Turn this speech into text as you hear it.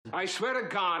I swear to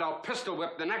God, I'll pistol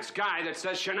whip the next guy that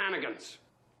says shenanigans.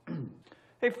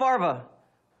 Hey, Farva,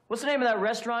 what's the name of that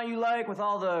restaurant you like with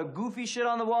all the goofy shit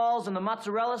on the walls and the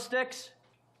mozzarella sticks?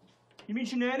 You mean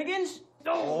Shenanigans?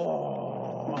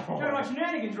 Oh. You're talking about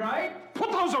Shenanigans, right?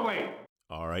 Put those away.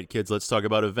 All right, kids, let's talk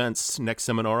about events. Next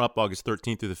seminar up August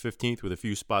 13th through the 15th with a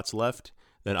few spots left,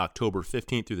 then October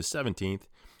 15th through the 17th,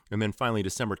 and then finally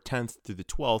December 10th through the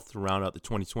 12th to round out the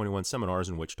 2021 seminars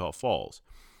in Wichita Falls.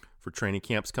 For training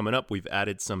camps coming up, we've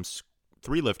added some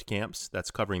 3-lift camps.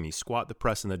 That's covering the squat, the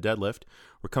press, and the deadlift.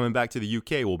 We're coming back to the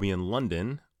UK. We'll be in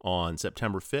London on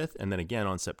September 5th, and then again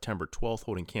on September 12th,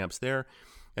 holding camps there.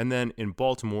 And then in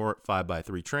Baltimore,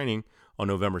 5x3 training on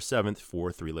November 7th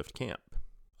for 3-lift camp.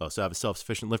 We also have a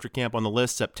self-sufficient lifter camp on the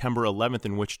list, September 11th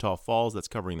in Wichita Falls. That's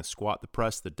covering the squat, the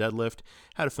press, the deadlift,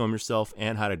 how to film yourself,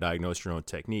 and how to diagnose your own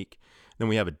technique. Then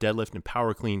we have a deadlift and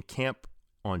power clean camp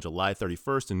on July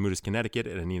 31st in Moodus, Connecticut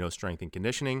at Anino Strength and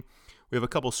Conditioning. We have a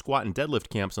couple squat and deadlift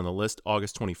camps on the list,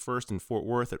 August 21st in Fort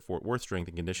Worth at Fort Worth Strength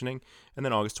and Conditioning, and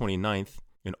then August 29th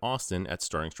in Austin at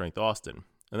Starting Strength Austin.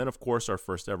 And then, of course, our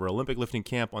first ever Olympic lifting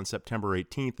camp on September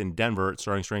 18th in Denver at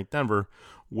Starting Strength Denver,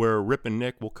 where Rip and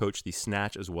Nick will coach the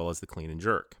snatch as well as the clean and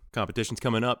jerk. Competitions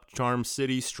coming up, Charm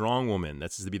City Strong Woman.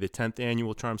 That's to be the 10th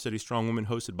annual Charm City Strong Woman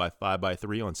hosted by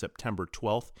 5x3 on September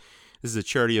 12th. This is a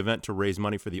charity event to raise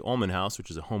money for the Ullman House,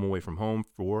 which is a home away from home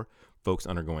for folks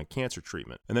undergoing cancer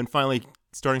treatment. And then finally,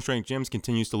 Starting Strength Gyms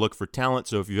continues to look for talent.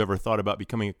 So if you've ever thought about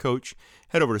becoming a coach,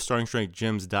 head over to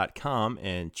StartingStrengthGyms.com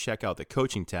and check out the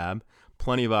coaching tab.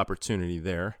 Plenty of opportunity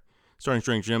there. Starting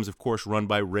Strength Gyms, of course, run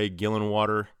by Ray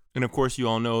Gillenwater. And of course, you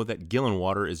all know that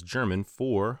Gillenwater is German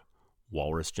for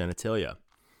walrus genitalia.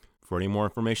 For any more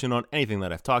information on anything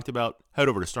that I've talked about, head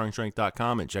over to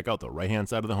StartingStrength.com and check out the right-hand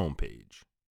side of the homepage.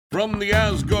 From the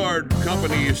Asgard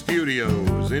Company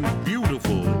Studios in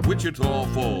beautiful Wichita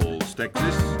Falls,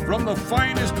 Texas, from the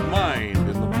finest mind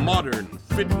in the modern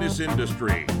fitness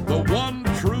industry, the one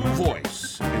true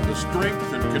voice in the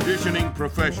strength and conditioning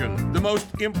profession, the most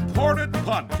important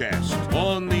podcast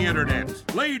on the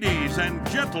internet. Ladies and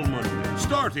gentlemen,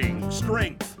 Starting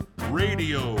Strength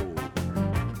Radio.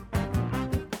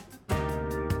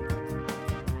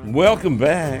 Welcome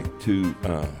back to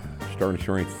Starting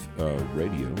Strength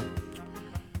Radio.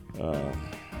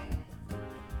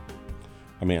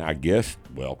 I guess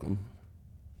welcome.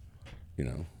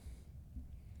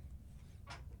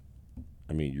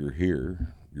 You're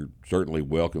here. You're certainly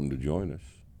welcome to join us.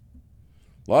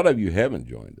 A lot of you haven't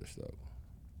joined us, though.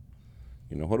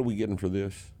 What are we getting for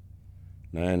this?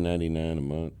 $9.99 a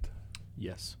month?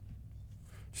 Yes.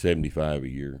 $75 a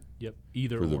year? Yep,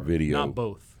 either for the or. video. Not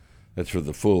both. That's for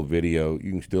the full video.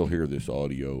 You can still hear this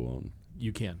audio on.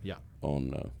 You can, yeah.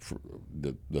 On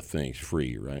the thing's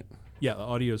free, right? Yeah, the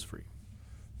audio's free.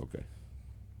 Okay.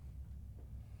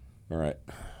 All right.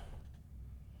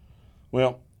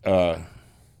 Well,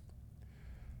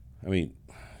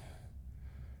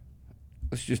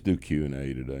 let's just do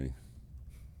Q&A today.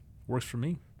 Works for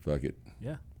me. Fuck it.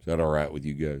 Yeah. Is that all right with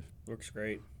you guys? Works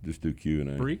great. Just do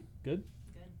Q&A. Bree, good?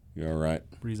 You all right?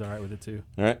 Bree's all right with it, too.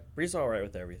 All right. Bree's all right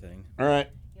with everything. All right.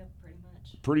 Yep, pretty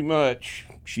much. Pretty much.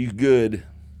 She's good.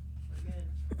 We're good.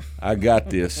 I got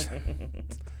this.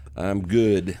 I'm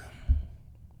good.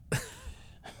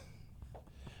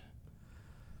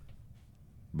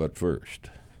 But first,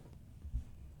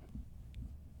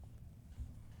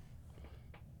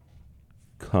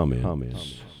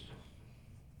 comments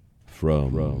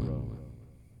from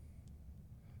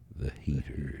the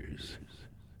heaters.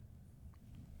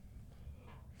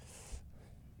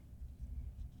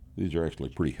 These are actually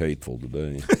pretty hateful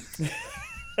today.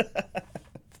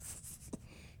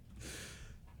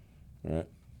 All right.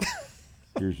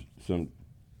 Here's some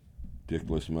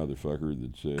dickless motherfucker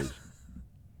that says,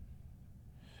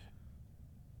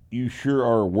 "You sure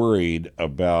are worried a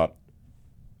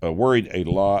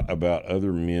lot about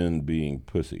other men being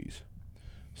pussies.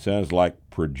 Sounds like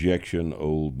projection,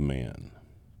 old man."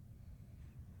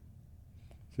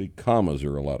 See, commas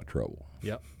are a lot of trouble.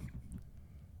 Yep.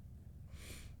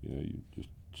 You just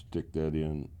stick that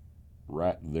in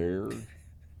right there,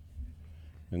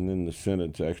 and then the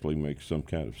sentence actually makes some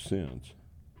kind of sense.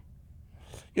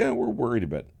 Yeah, we're worried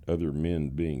about other men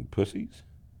being pussies.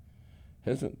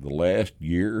 Hasn't the last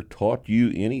year taught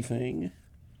you anything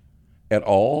at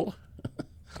all?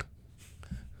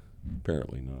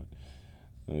 Apparently not.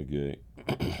 Okay.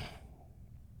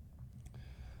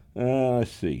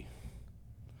 Let's see.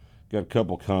 Got a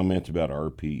couple comments about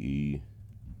RPE.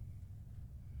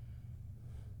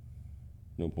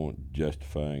 No point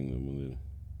justifying them,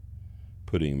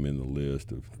 putting them in the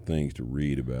list of things to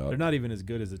read about. They're not even as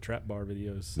good as the trap bar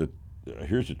videos.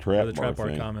 here's a Or trap the bar trap bar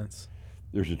thing. comments.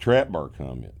 There's a trap bar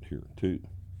comment here too.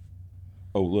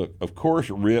 Oh look, of course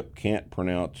Rip can't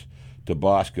pronounce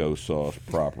Tabasco sauce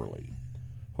properly.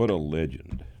 What a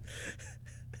legend.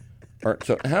 All right,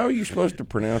 so how are you supposed to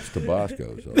pronounce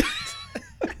Tabasco sauce?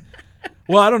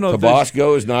 Well, I don't know.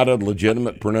 Tabasco is not a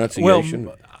legitimate pronunciation.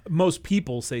 Well, most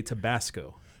people say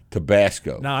Tabasco.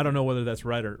 Tabasco. Now, I don't know whether that's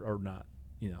right or not.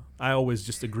 I always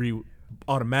just agree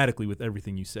automatically with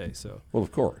everything you say. So Well,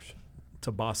 of course.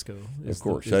 Tabasco. Is Of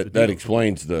course. is the That deal.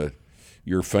 explains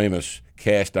your famous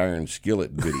cast iron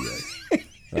skillet video.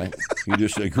 Right? You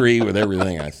just agree with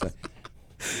everything I say.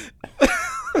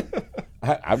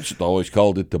 I've just always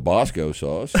called it Tabasco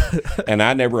sauce, and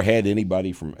I never had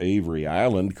anybody from Avery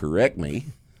Island correct me.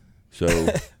 So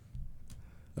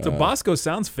Tabasco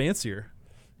sounds fancier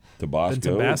Tabasco, than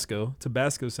Tabasco.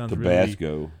 Tabasco sounds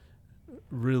Tabasco,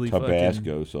 really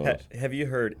Tabasco fucking, sauce. Have you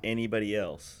heard anybody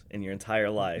else in your entire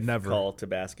life Never. call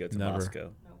Tabasco Never.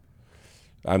 Tabasco?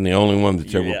 I'm the only one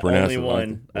that's You're ever the pronounced only it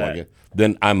one. like it.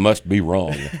 Then I must be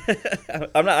wrong.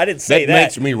 I'm not. I didn't say That that.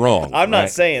 makes me wrong. I'm not right?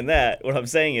 saying that. What I'm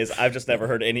saying is I've just never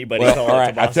heard anybody Well, call all it right.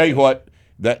 Tabasco. I tell you what.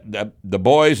 The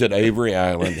boys at Avery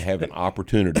Island have an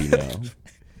opportunity now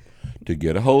to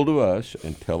get a hold of us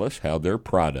and tell us how their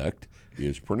product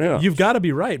is pronounced. You've got to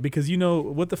be right because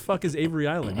what the fuck is Avery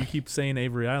Island? You keep saying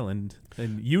Avery Island,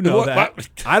 and you know What- that. what-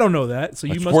 I don't know that, so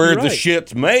you That's must where be right. the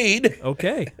shit's made.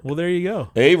 Okay, well there you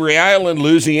go. Avery Island,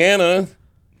 Louisiana.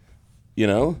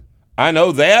 I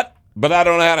know that, but I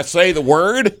don't know how to say the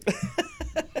word.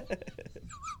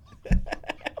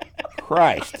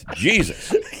 Christ,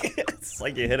 Jesus. It's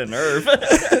like you hit a nerve.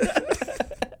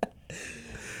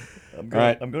 I'm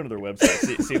going to their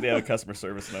website. See if they have a customer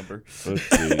service number. Let's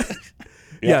see.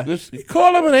 Yeah. Just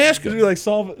call them and ask them. Like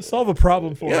solve a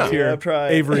problem for Yeah. us here, Yeah, I've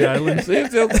tried. Avery Island. See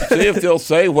if they'll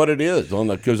say what it is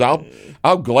because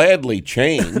I'll gladly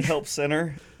change Help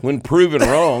center. when proven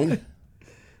wrong.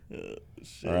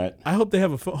 All right. I hope they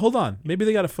have a phone. Hold on, maybe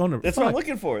they got a phone number. That's what I'm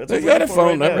looking for. That's They what I'm got a looking for phone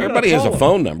right number. now. Everybody has a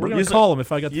phone number. We're gonna Use call them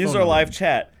if I got the Use phone their number. live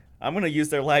chat. I'm going to use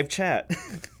their live chat.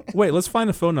 Wait, let's find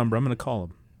a phone number. I'm gonna call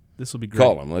them. This will be great.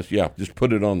 Call them. Just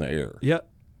put it on the air. Yep.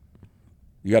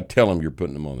 You got to tell them you're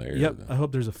putting them on the air. Yep. then. I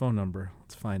hope there's a phone number.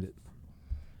 Let's find it.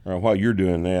 All right, while you're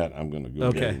doing that, I'm going to go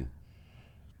Okay. ahead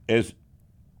and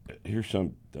here's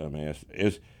some dumbass.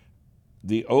 As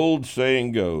the old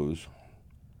saying goes,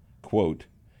 quote,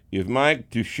 if Mike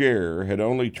Toucher had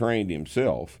only trained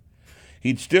himself,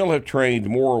 he'd still have trained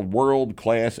more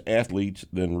world-class athletes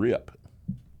than Rip.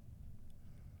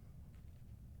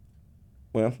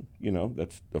 Well,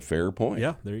 that's a fair point.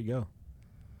 Yeah. There you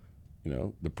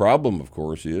go. The problem, of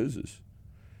course, is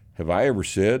have I ever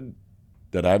said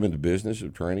that I'm in the business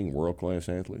of training world-class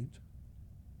athletes?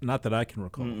 Not that I can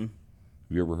recall. Have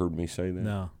you ever heard me say that?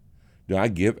 No. Do I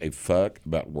give a fuck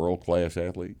about world-class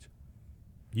athletes?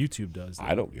 YouTube does.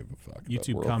 I don't give a fuck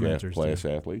YouTube about commenters world-class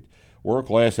athletes.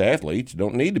 World-class athletes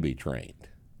don't need to be trained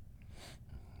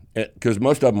because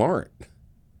most of them aren't.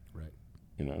 Right.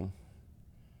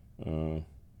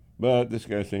 But this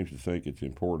guy seems to think it's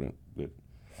important that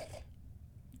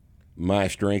my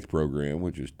strength program,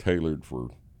 which is tailored for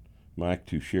Mike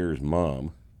Toucher's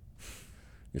mom,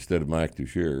 instead of Mike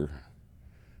Toucher,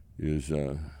 is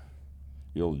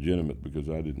illegitimate because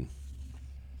I didn't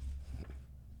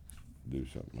do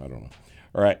something. I don't know.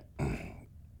 All right.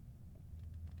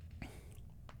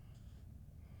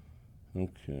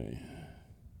 Okay.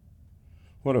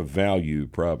 What a value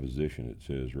proposition it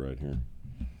says right here.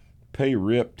 Pay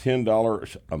Rip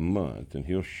 $10 a month and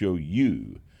he'll show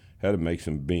you how to make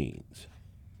some beans.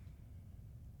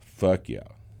 Fuck yeah.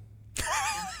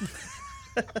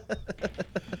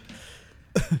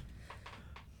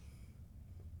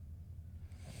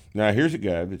 Now here's a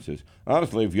guy that says,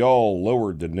 honestly, if y'all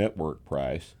lowered the network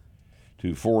price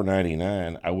to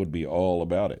 $4.99, I would be all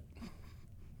about it.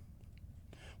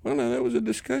 Well, no, that was a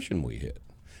discussion we had,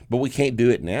 but we can't do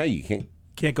it now. You can't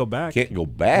Can't go back. go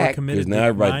back committed because to now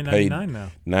everybody paid $9.99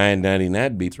 now.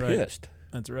 $9.99. Be right. pissed.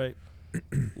 That's right.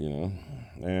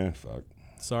 Fuck.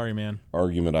 Sorry, man.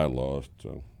 Argument I lost.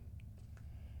 So,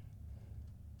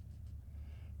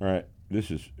 all right.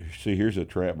 Here's a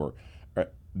trap bar. All right.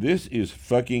 This is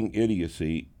fucking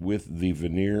idiocy with the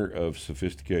veneer of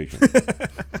sophistication.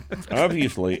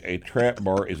 Obviously, a trap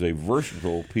bar is a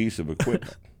versatile piece of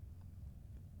equipment.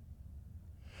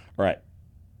 All right.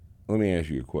 Let me ask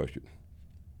you a question.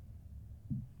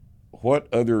 What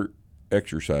other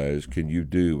exercise can you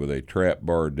do with a trap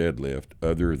bar deadlift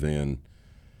other than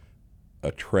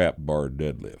a trap bar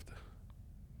deadlift?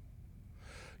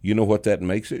 You know what that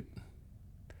makes it?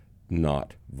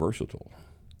 Not versatile.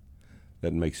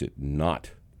 That makes it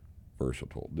not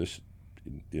versatile.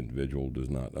 individual does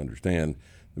not understand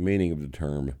the meaning of the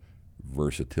term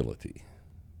versatility.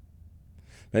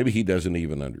 Maybe he doesn't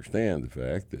even understand the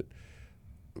fact that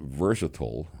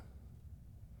versatile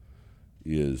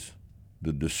is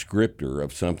the descriptor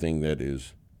of something that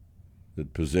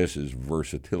possesses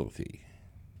versatility.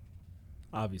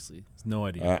 Obviously, there's no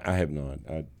idea. I have not.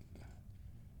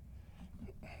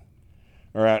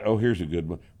 All right. Oh, here's a good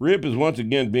one. Rip is once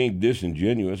again being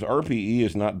disingenuous. RPE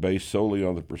is not based solely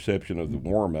on the perception of the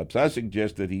warm-ups. I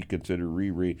suggest that he consider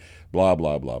blah,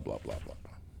 blah, blah, blah, blah, blah.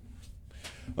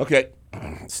 Okay.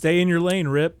 Stay in your lane,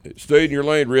 Rip. Stay in your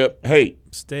lane, Rip. Hey,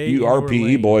 Stay you in your RPE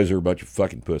lane. boys are a bunch of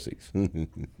fucking pussies.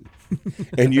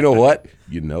 And you know what?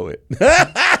 You know it.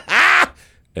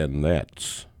 And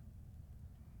that's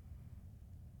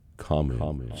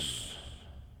comments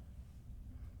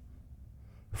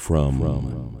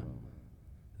from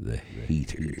the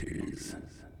haters.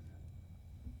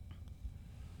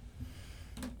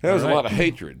 That was a lot of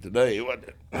hatred today, wasn't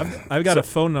it? I've got a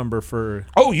phone number for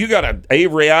Oh, you got an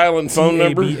Avery Island phone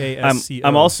number? TABASCO.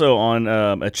 I'm also on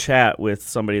a chat with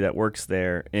somebody that works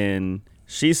there, and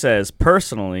she says,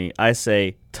 personally, I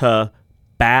say Tabasco.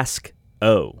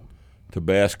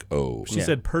 Tabasco. She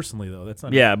said personally though. That's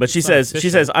not. Yeah, but she it's not says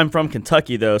official. I'm from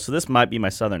Kentucky though, so this might be my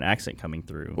southern accent coming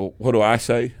through. Well, what do I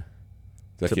say?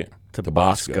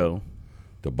 Tabasco.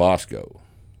 Tabasco.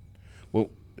 Well,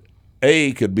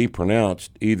 A could be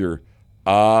pronounced either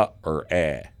ah or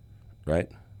ah, right?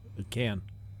 It can.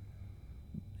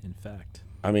 In fact.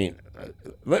 I mean,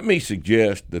 let me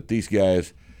suggest that these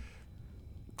guys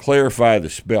clarify the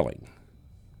spelling.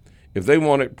 If they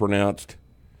want it pronounced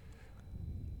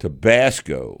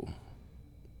Tabasco,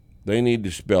 they need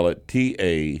to spell it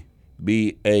Tabahsco.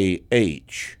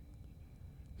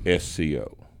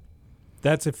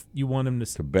 That's if you want him to.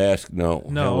 Tabasco. No. How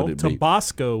No, would it be?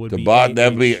 Tabasco would be.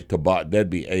 That'd be AH. that'd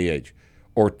be AH,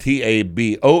 or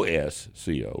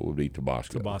Tabosco would be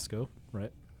Tabasco. Tabasco,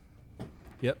 right?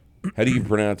 Yep. How do you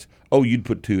pronounce? Oh, you'd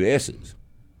put two S's.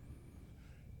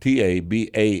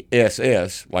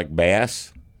 Tabass, like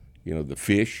bass. You know, the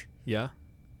fish. Yeah.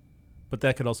 But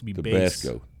that could also be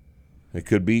Tabasco. base. It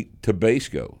could be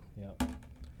Tabasco. Yeah.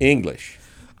 English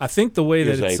I think the way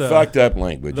that is it's a fucked up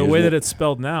language. the way isn't that it? it's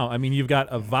spelled now. I mean, you've got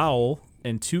a vowel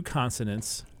and two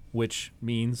consonants, which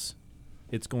means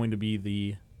it's going to be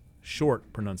the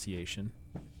short pronunciation.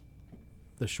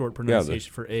 The short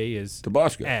pronunciation for A is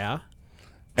Tabasco. A.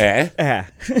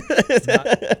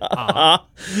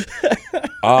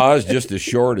 Ah is just as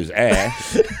short as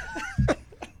ass.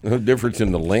 No difference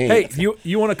in the length. Hey,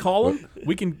 you want to call him?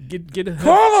 We can get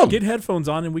Call him! Get headphones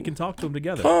on and we can talk to him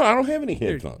together. Oh, I don't have any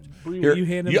headphones. Bree, will you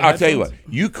hand him the I'll tell you what.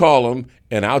 headphones? You call them,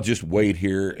 and I'll just wait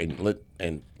here and let All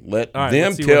right, them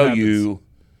let's see what tell happens. you.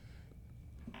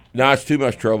 No, it's too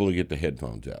much trouble to get the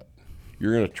headphones out.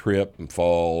 You're going to trip and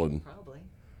fall, and Probably.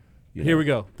 Here we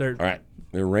go. They're, all right,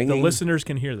 they're ringing. the listeners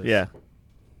can hear this. Yeah.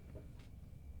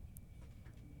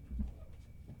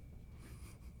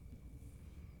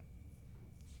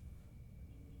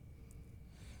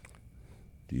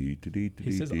 He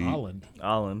says Holland.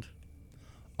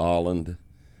 Holland.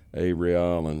 Avery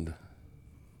Island.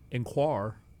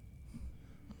 Inquire.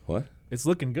 What? It's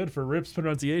looking good for Rip's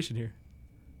pronunciation here.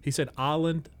 He said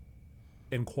Island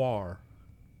Inquire.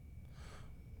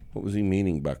 What was he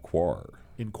meaning by quar?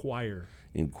 Inquire.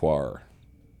 Inquire.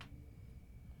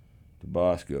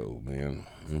 Tabasco, man.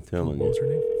 I'm telling What was you. her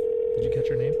name? Did you catch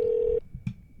her name?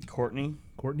 Courtney.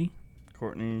 Courtney?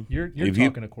 You're If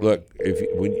talking to Courtney. Look,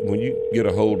 when you get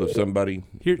a hold of somebody,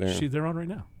 Here, there, they're on right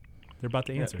now. They're about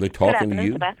to answer. they talking to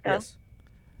you. Tabasco.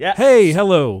 Yeah. Hey,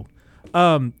 hello.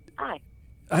 Hi.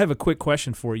 I have a quick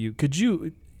question for you. Could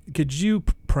you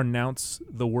pronounce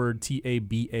the word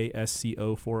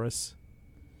Tabasco for us?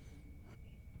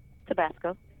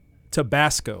 Tabasco.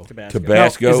 Tabasco.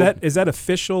 Tabasco. Now, is that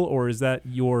official or is that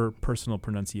your personal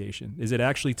pronunciation? Is it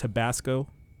actually Tabasco?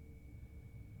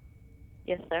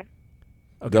 Yes, sir.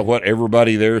 Is that what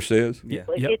everybody there says? Yeah.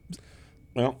 Yep.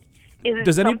 Well, Is it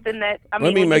Does any- something that I Let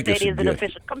mean? me when make you a say it is an suggestion.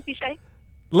 official? Come, Shay.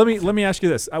 Let me ask you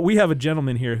this. We have a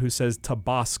gentleman here who says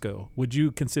Tabasco. Would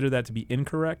you consider that to be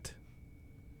incorrect?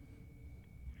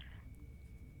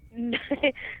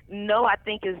 No, I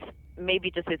think it's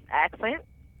maybe just his accent.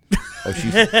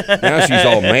 oh, now she's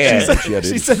all mad.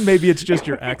 She said maybe it's just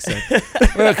your accent.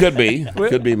 Well, it could be.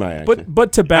 Could be my accent.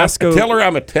 But Tabasco. Tell her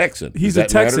I'm a Texan. he's Does a that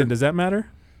Texan. matter? Does that matter?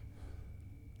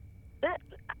 That,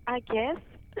 I guess.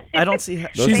 I don't see how.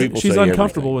 Those people She's say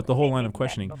uncomfortable everything. with the whole line of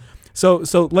questioning. So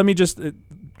let me just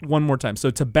one more time.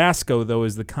 So Tabasco though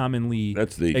is the commonly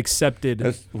That's accepted.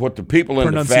 That's what the people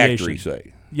in the factory pronunciation.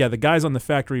 say. the guys on the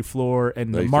factory floor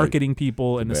and They the say marketing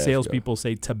people and the Tabasco. salespeople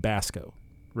say Tabasco,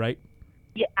 right?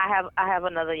 Yeah, I have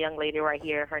another young lady right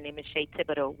here. Her name is Shay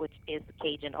Thibodeau, which is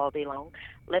Cajun all day long.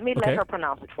 Let me Okay. let her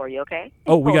pronounce it for you, okay?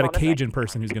 Oh, we Hold got a on second. Cajun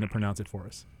person who's going to pronounce it for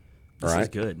us. All This is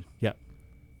right. good. Yeah.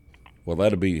 Well,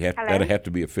 that'll Hello? have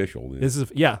to be official. Then. This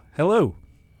is Hello.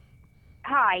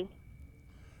 Hi.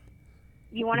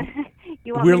 You want to?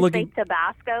 You want We're me to looking- say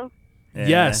Tabasco?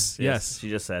 Yeah, Yes. She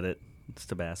just said it. It's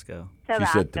Tabasco. She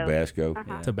said Tabasco.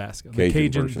 Uh-huh. Tabasco. The Cajun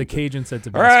Cajun. person The said- Cajun said All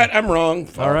Tabasco. right, I'm wrong.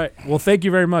 All right. Well, thank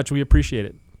you very much. We appreciate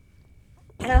it.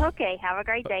 Okay. Have a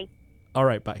great day. All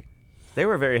right. Bye. They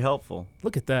were very helpful.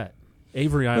 Look at that.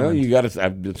 Avery Well, Island. you got to.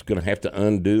 I'm just going to have to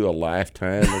undo a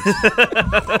lifetime.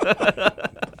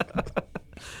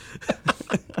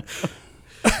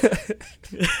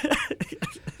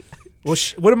 Well,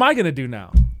 what am I going to do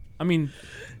now? I mean,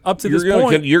 up to this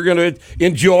point. You're going to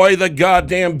enjoy the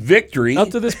goddamn victory.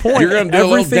 Up to this point, you're going to do a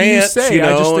little everything you dance. say, you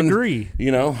know, I just and, agree.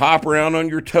 You know, hop around on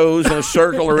your toes in a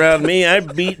circle around me. I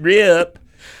beat Rip.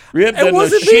 Rip It doesn't know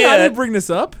wasn't me. shit. I didn't bring this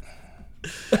up.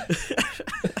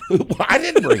 I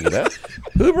didn't bring it up.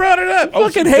 Who brought it up?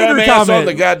 Fucking some hater dumbass comment. on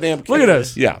the goddamn. Look at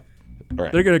us. Yeah. All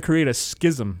right. They're going to create a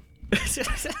schism.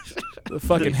 The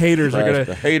fucking haters are Christ, going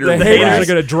to. the hater The was haters right. are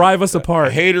going to drive us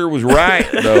apart. Hater was right,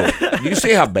 though. You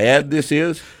see how bad this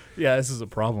is? Yeah, this is a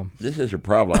problem. This is a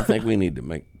problem. I think we need to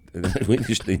make. We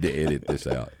just need to edit this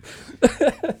out.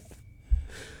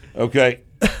 Okay.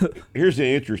 Here's the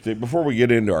interesting. Before we get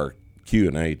into our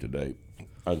Q&A today,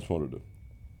 I just wanted to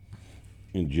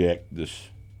inject this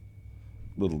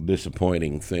little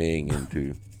disappointing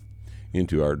thing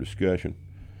into our discussion.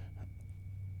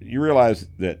 You realize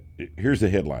that here's the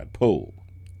headline poll: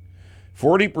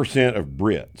 40% of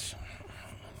Brits.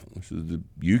 This is the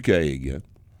UK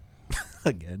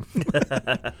again.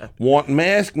 Want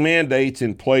mask mandates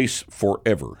in place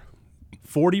forever.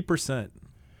 40%.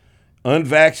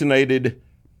 Unvaccinated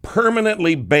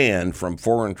permanently banned from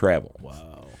foreign travel.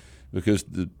 Wow. Because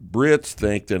the Brits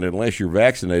think that unless you're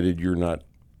vaccinated, you're a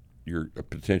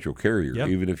potential carrier, Yep.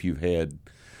 even if you've had.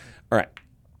 All right.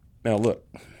 Now look,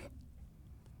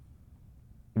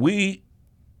 we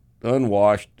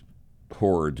unwashed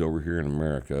hordes over here in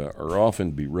America are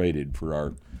often berated for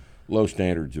our low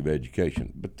standards of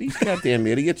education. But these goddamn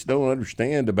idiots don't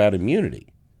understand about immunity.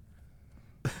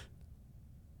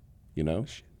 You know?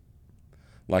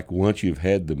 Like once you've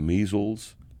had the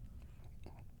measles,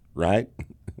 right?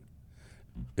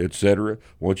 Et cetera.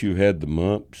 Once you've had the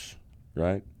mumps,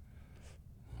 right?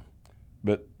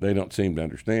 But they don't seem to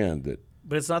understand that.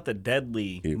 But it's not the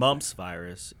deadly mumps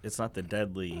virus. It's not the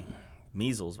deadly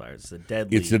measles virus.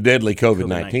 It's the deadly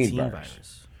COVID-19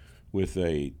 virus. With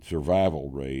a survival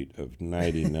rate of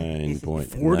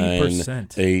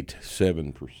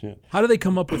 99.987%. How do they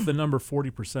come up with the number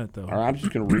 40%, though? All right, I'm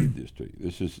just going to read this to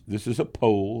you. This is a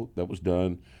poll that was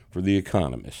done for The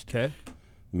Economist. Okay.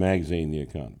 Magazine The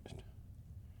Economist.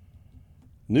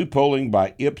 New polling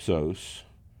by Ipsos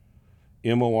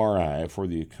MORI for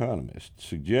The Economist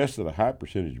suggests that a high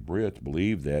percentage of Brits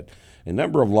believe that a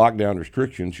number of lockdown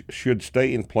restrictions should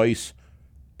stay in place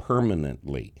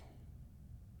permanently.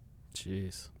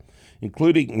 Jeez.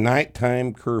 Including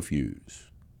nighttime curfews.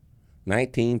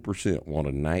 19% want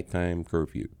a nighttime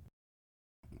curfew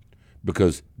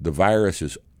because the virus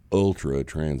is ultra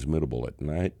transmittable at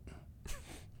night.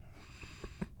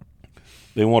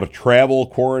 They want a travel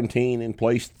quarantine in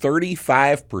place.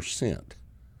 35%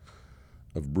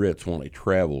 of Brits want a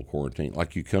travel quarantine.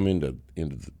 Like you come onto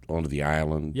the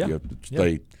island, Yeah. you have to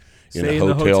stay in Stay a in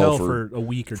the hotel for a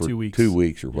week or 2 weeks. 2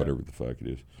 weeks or whatever the fuck it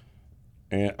is.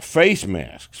 And face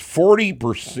masks,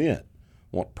 40%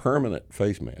 want permanent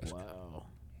face masks.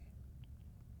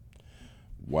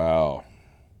 Wow.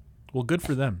 Well, good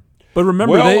for them. But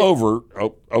remember, well over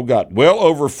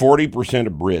 40%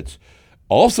 of Brits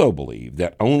also believe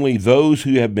that only those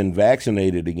who have been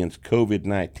vaccinated against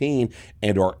COVID-19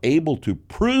 and are able to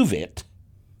prove it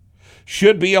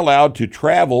should be allowed to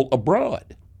travel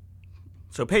abroad.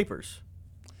 So papers.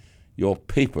 Your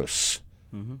papers,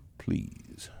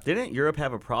 please. Didn't Europe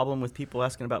have a problem with people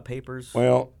asking about papers?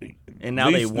 Well, and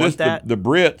now they want that? The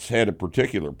Brits had a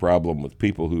particular problem with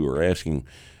people who are asking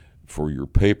for your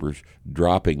papers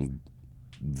dropping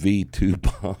V2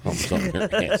 bombs on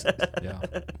their asses. Yeah.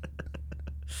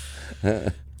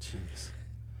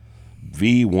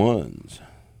 V1s,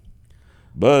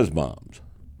 buzz bombs,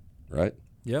 right?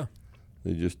 Yeah.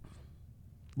 They just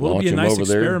Will it be a nice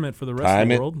experiment for the rest of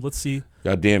the world? Let's see.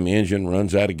 Goddamn engine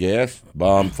runs out of gas,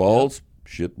 bomb falls,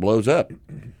 shit blows up,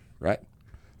 right?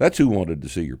 That's who wanted to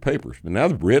see your papers. But now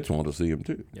the Brits want to see them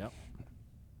too. Yeah.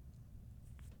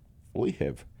 We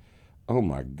have, oh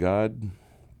my God,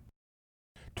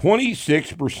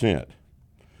 26%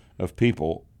 of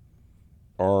people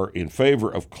are in favor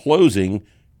of closing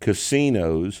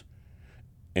casinos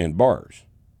and bars.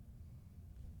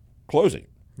 Closing.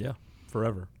 Yeah,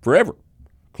 forever. Forever.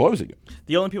 Closing it.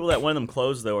 The only people that want them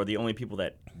closed, though, are the only people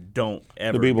that don't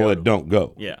ever The people go. that don't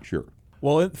go. Yeah. Sure.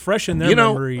 Well, fresh in their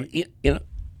memory.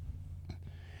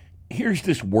 Here's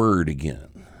this word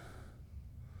again.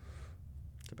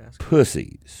 Tabasco.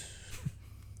 Pussies.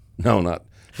 No, not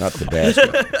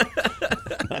Tabasco.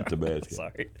 Not Tabasco.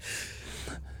 Sorry.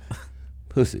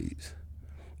 Pussies.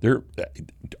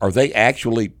 Are they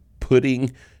actually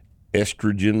putting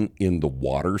estrogen in the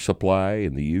water supply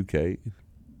in the UK?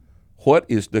 What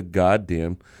is the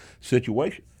goddamn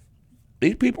situation?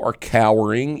 These people are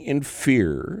cowering in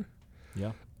fear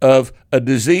of a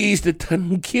disease that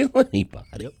doesn't kill anybody.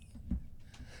 Yep.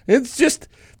 It's just,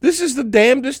 this is the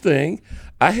damnedest thing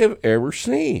I have ever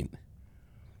seen.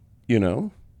 You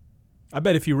know? I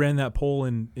bet if you ran that poll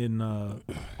in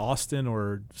Austin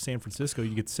or San Francisco,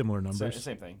 you get similar numbers.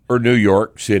 Same thing. Or New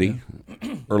York City,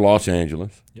 or Los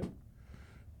Angeles, Yep.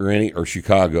 or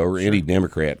Chicago, or any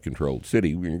Democrat-controlled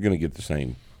city. You're going to get the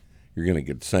same. You're going to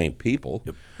get the same people.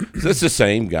 Yep. So it's the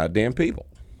same goddamn people.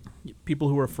 People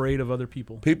who are afraid of other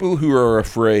people. People who are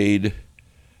afraid.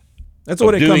 That's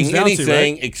what of it doing comes down anything to,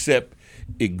 right? except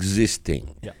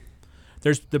existing. Yeah.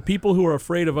 There's the people who are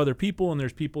afraid of other people, and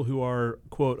there's people who are,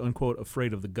 quote unquote,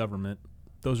 afraid of the government.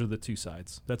 Those are the two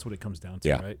sides. That's what it comes down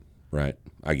to, right? Right.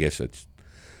 I guess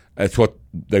that's what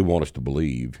they want us to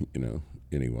believe,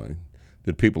 anyway.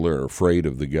 That people are afraid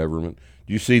of the government.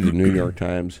 Do you see the New York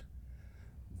Times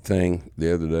thing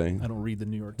the other day? I don't read the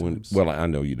New York Times. Well, I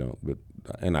know you don't,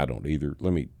 and I don't either.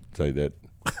 Let me say that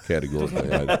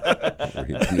categorically. I don't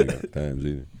read the New York Times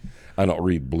either. I don't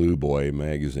read Blue Boy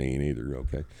magazine either,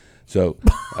 okay? So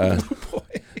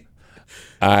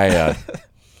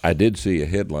I did see a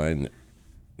headline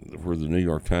where the New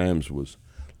York Times was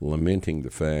lamenting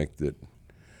the fact that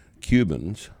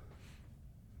Cubans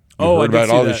heard about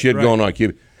all the shit going on.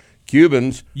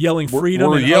 Cubans yelling freedom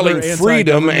were and yelling other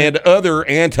freedom anti-government. and other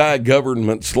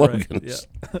anti-government slogans.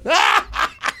 Right, yeah.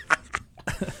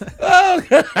 Oh,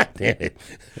 God damn it.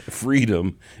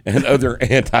 Freedom and other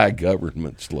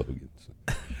anti-government slogans.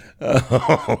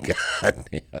 Oh, God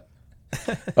damn.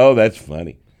 Oh, that's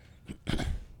funny.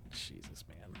 Jesus,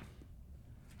 man.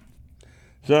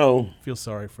 So feel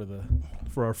sorry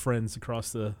for our friends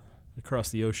across the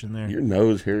ocean there. Your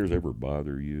nose hairs ever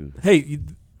bother you? Hey,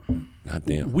 God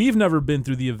damn. We've never been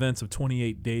through the events of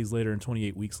 28 days later and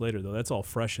 28 weeks later, though. That's all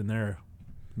fresh in their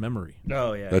memory.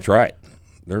 Oh, yeah. That's right.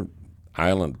 Their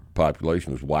island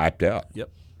population was wiped out. Yep.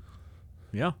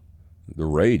 Yeah. The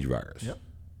rage virus. Yep.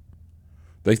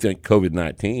 They think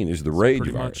COVID-19 is the rage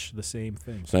pretty virus. much the same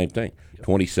thing. Same thing. Yep.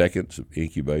 20 seconds of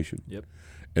incubation. Yep.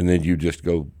 And then you just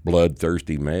go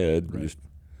bloodthirsty mad. Right. Just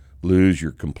lose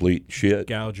your complete shit.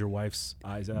 Gouge your wife's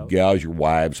eyes out. Gouge your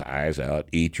wives' eyes out.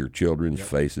 Eat your children's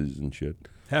faces and shit.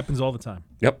 Happens all the time.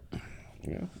 Yep.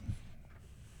 Yeah.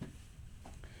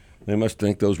 They must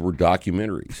think those were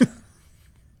documentaries.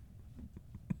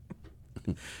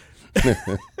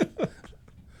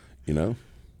 You know?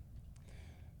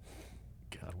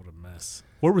 God, what a mess.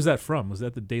 Where was that from? Was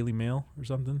that the Daily Mail or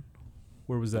something?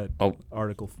 Where was that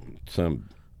article? Some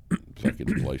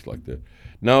fucking place like that.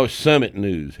 No, Summit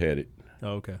News had it.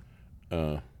 Oh, okay.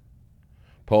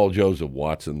 Paul Joseph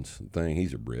Watson's thing.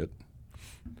 He's a Brit.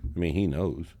 I mean, he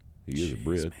knows. He is a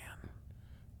Brit. Man.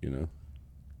 You know?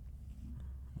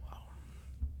 Wow.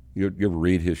 You ever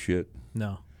read his shit?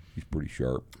 No. He's pretty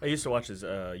sharp. I used to watch his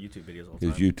YouTube videos all the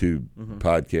His time. YouTube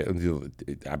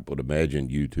podcast. I would imagine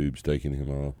YouTube's taking him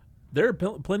off. There are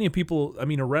plenty of people,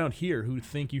 around here who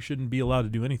think you shouldn't be allowed to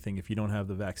do anything if you don't have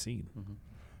the vaccine. Mm-hmm.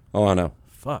 Oh, I know.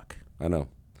 Fuck. I know.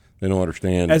 They don't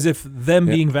understand. As if them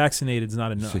being vaccinated is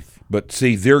not enough. But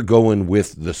see, they're going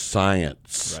with the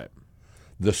science. Right.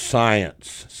 The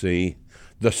science, see?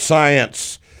 The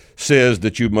science says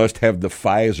that you must have the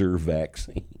Pfizer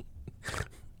vaccine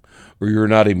or you're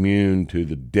not immune to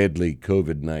the deadly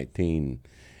COVID-19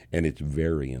 and its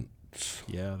variants.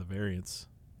 Yeah, the variants.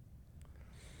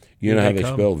 You know how they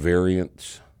spell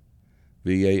variants?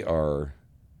 V-A-R-I-A-N-C-E.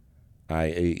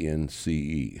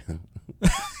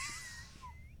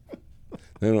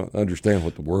 They don't understand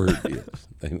what the word is.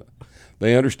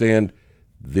 They understand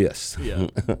this. Yeah.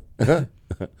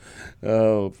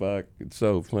 Oh, fuck. It's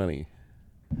so funny.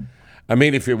 I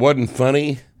mean, if it wasn't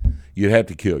funny, you'd have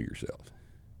to kill yourself.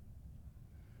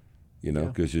 You know,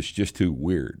 because it's just too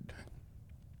weird.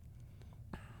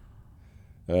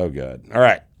 Oh, God. All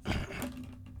right.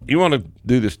 You want to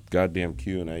do this goddamn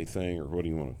Q&A thing, or what do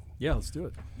you want to? Yeah, let's do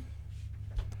it.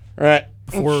 All right.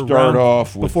 Before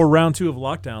before round 2 of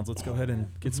lockdowns, let's go ahead and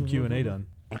get some Q&A done.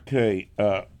 Okay.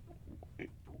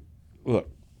 Look.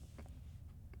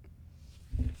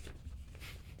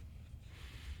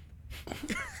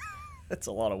 That's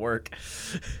a lot of work.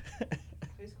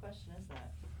 Whose question is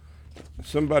that?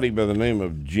 Somebody by the name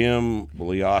of Jim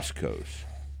Liaskos.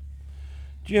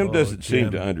 Jim doesn't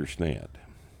seem to understand.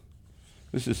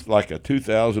 This is like a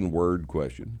 2,000-word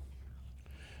question.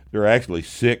 There are actually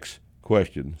 6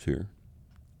 questions here.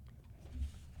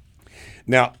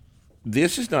 Now,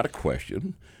 this is not a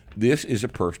question. This is a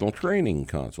personal training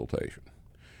consultation.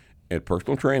 And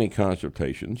personal training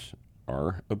consultations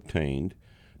are obtained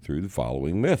through the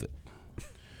following method.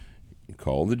 You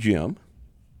call the gym,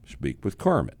 speak with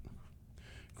Carmen.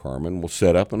 Carmen will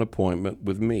set up an appointment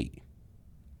with me.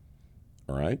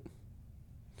 All right?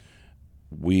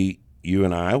 You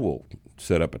and I will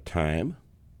set up a time,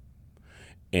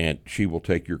 and she will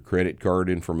take your credit card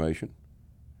information,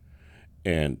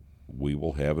 and we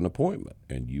will have an appointment,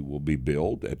 and you will be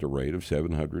billed at the rate of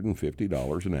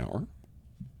 $750 an hour,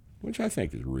 which I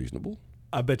think is reasonable.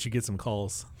 I bet you get some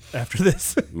calls after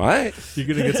this. Might. You're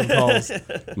going to get some calls.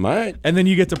 Might. And then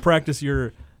you get to practice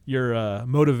your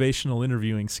motivational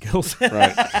interviewing skills.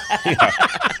 Right.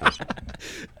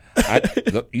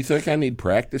 You think I need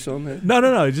practice on that?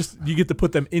 No. Just you get to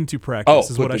put them into practice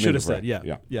is what I should have said.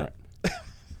 Yeah. Right.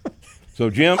 So,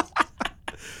 Jim,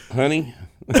 honey,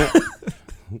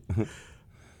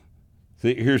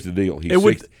 see, here's the deal.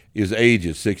 His age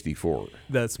is 64.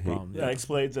 That's the problem. That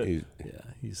explains it.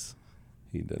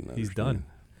 He doesn't understand. He's done.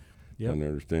 Yep. Doesn't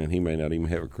understand. He may not even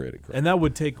have a credit card. And that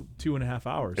would take 2.5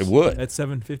 hours. It would. At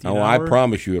 $750 an hour. I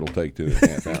promise you it'll take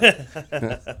 2.5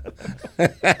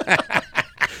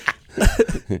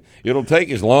 hours. It'll take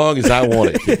as long as I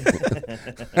want it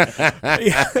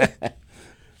to.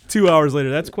 2 hours later.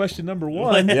 That's question number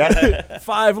 1. Yeah.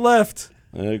 5 left.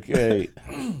 Okay.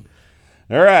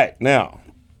 All right. Now,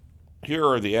 here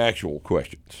are the actual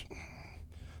questions.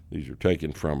 These are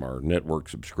taken from our network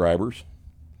subscribers.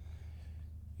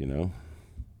 You know,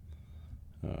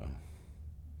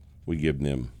 we give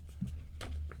them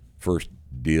first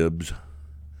dibs.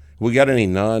 We got any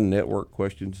non-network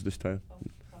questions this time?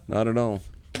 Not at all.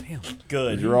 Damn.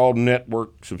 Good. These are all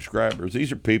network subscribers.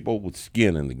 These are people with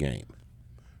skin in the game,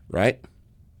 right?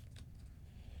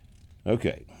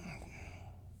 Okay.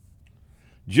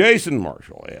 Jason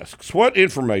Marshall asks, what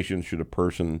information should a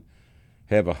person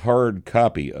have a hard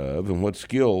copy of, and what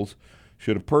skills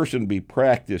should a person be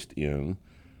practiced in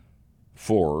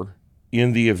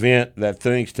the event that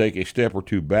things take a step or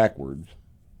two backwards,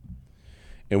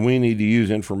 and we need to use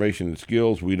information and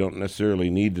skills we don't necessarily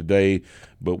need today,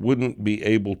 but wouldn't be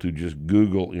able to just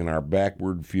Google in our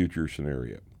backward future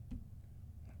scenario?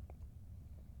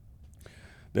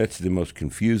 That's the most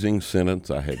confusing sentence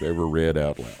I have ever read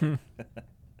out loud.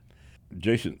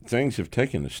 Jason, things have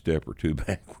taken a step or two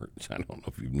backwards. I don't know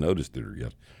if you've noticed it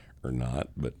or not,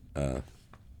 but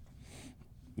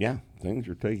yeah, things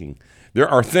are taking. There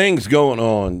are things going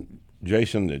on,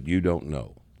 Jason, that you don't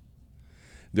know.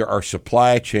 There are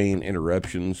supply chain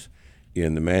interruptions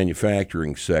in the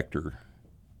manufacturing sector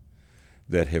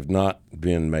that have not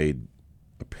been made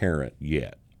apparent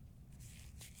yet,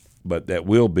 but that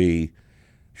will be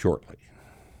shortly.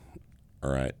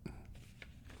 All right.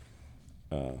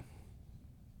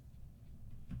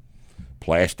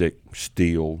 Plastic,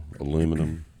 steel,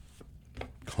 aluminum,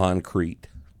 concrete,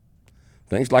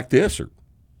 things like this are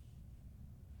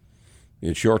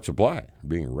in short supply,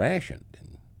 being rationed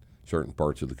in certain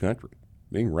parts of the country,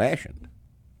 being rationed.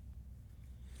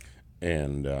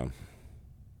 And,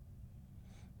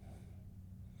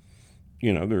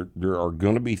 you know, there are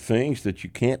going to be things that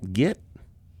you can't get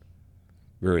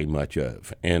very much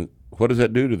of. And what does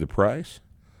that do to the price?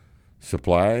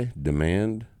 Supply,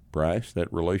 demand, price,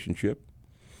 that relationship.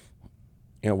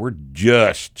 You know, we're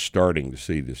just starting to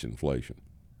see this inflation.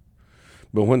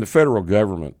 But when the federal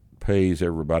government pays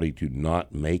everybody to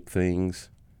not make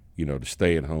things, you know, to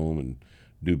stay at home and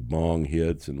do bong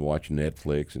hits and watch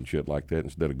Netflix and shit like that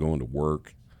instead of going to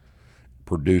work,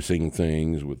 producing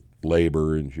things with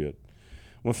labor and shit,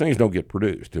 well, things don't get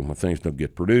produced. And when things don't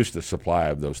get produced, the supply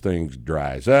of those things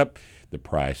dries up, the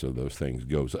price of those things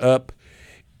goes up.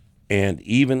 And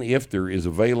even if there is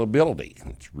availability,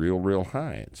 it's real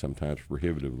high and sometimes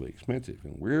prohibitively expensive.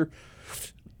 And we're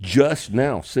just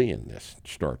now seeing this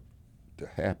start to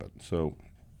happen. So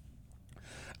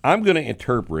I'm going to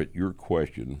interpret your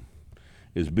question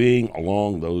as being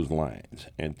along those lines.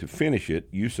 And to finish it,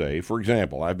 you say, for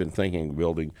example, I've been thinking of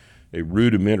building a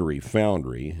rudimentary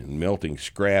foundry and melting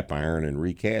scrap iron and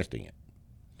recasting it.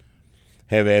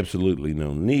 Have absolutely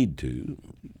no need to,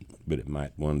 but it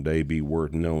might one day be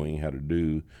worth knowing how to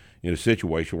do in a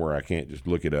situation where I can't just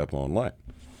look it up online.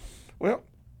 Well,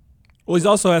 he's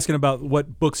also asking about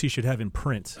what books he should have in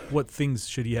print. What things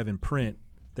should he have in print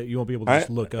that you won't be able to just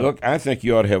look up? Look, I think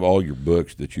you ought to have all your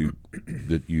books that you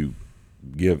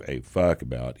give a fuck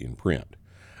about in print.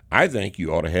 I think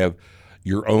you ought to have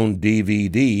your own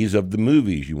DVDs of the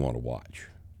movies you want to watch.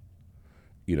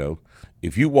 You know,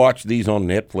 if you watch these on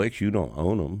Netflix, you don't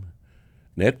own them.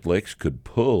 Netflix could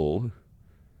pull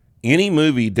any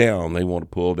movie down they want to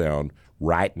pull down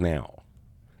right now,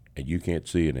 and you can't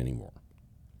see it anymore.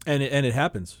 And it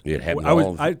happens. It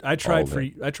happens. I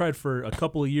tried for a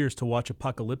couple of years to watch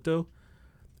Apocalypto,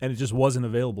 and it just wasn't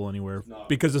available anywhere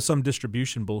because of some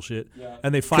distribution bullshit. Yeah.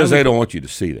 And because they don't want you to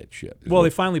see that shit. Well, they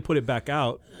finally put it back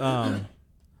out. But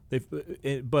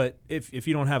if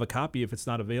you don't have a copy, if it's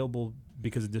not available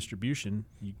because of distribution,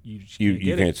 you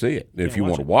can't see it. If you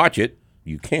want to watch it,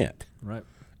 you can't. Right.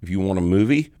 If you want a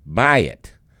movie, buy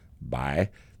it. Buy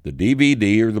the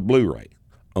DVD or the Blu-ray.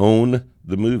 Own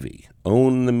the movie.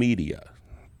 Own the media.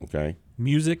 Okay.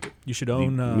 Music, you should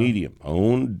own medium.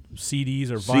 Own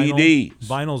CDs or vinyl. CDs.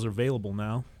 Vinyl's available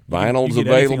now. Vinyl's you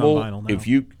available. Vinyl now.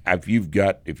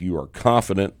 If you are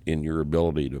confident in your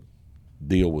ability to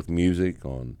deal with music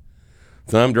on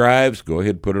thumb drives, go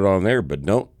ahead and put it on there, but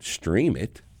don't stream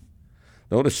it.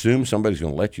 Don't assume somebody's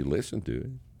going to let you listen to it.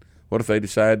 What if they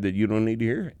decide that you don't need to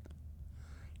hear it?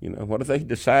 You know, what if they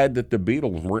decide that the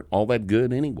Beatles weren't all that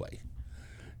good anyway,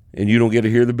 and you don't get to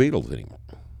hear the Beatles anymore?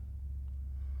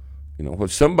 You know, when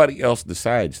somebody else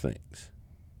decides things,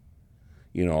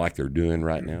 you know, like they're doing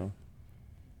right now.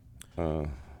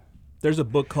 There's a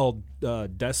book called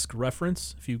Desk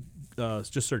Reference. If you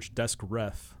just search Desk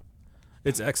Ref,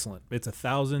 it's excellent. It's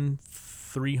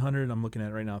 1,300. I'm looking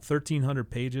at it right now. 1,300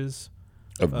 pages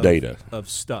of data of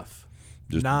stuff,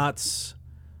 just knots,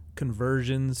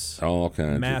 conversions, all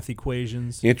kinds, math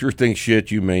equations, interesting shit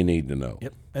you may need to know.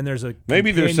 Yep. And there's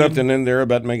maybe there's something in there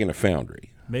about making a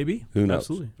foundry. Maybe. Who knows?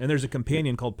 Absolutely. And there's a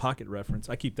companion called Pocket Reference.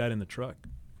 I keep that in the truck.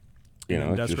 You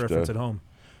know, Desk Reference at home.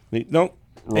 Don't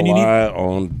rely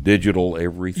on digital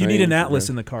everything. You need an atlas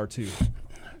in the car too.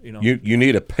 You know, you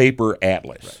need a paper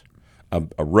atlas, right.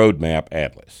 a road map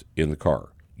atlas in the car.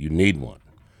 You need one.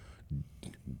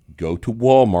 Go to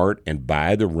Walmart and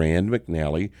buy the Rand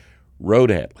McNally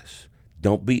Road Atlas.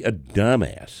 Don't be a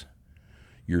dumbass.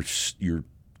 Your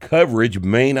coverage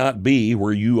may not be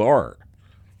where you are,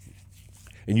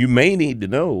 and you may need to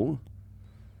know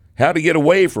how to get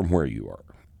away from where you are,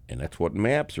 and that's what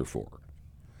maps are for.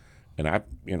 And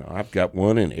I've got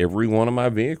one in every one of my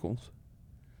vehicles,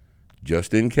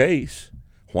 just in case.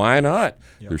 Why not?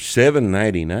 Yep. They're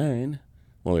 $7.99.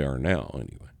 Well, they are now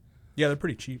anyway. Yeah, they're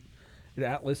pretty cheap. The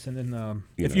atlas, and then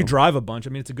if you drive a bunch,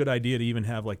 I mean, it's a good idea to even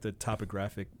have like the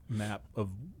topographic map of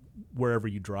wherever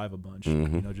you drive a bunch.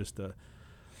 Mm-hmm. You know, just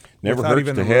never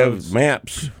hurts to have roads.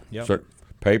 Maps. Yep. So,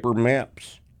 paper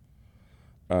maps.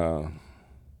 I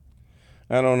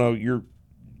don't know. Your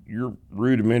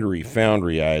rudimentary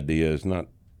foundry idea is not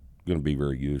going to be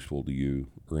very useful to you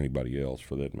or anybody else,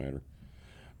 for that matter.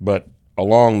 But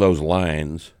along those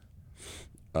lines,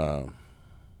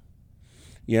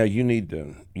 yeah, you need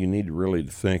to really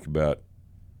think about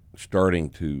starting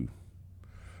to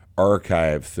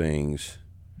archive things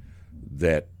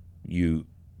that you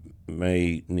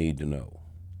may need to know,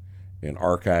 and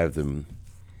archive them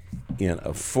in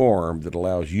a form that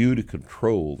allows you to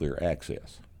control their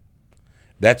access.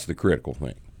 That's the critical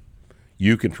thing.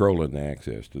 You controlling the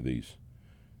access to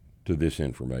this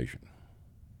information.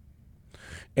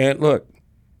 And look,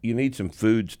 you need some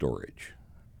food storage,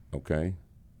 okay?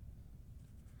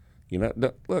 You know,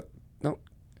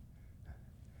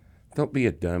 don't be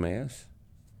a dumbass.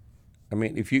 I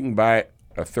mean, if you can buy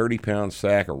a 30-pound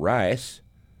sack of rice,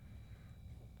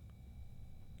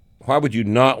 why would you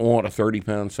not want a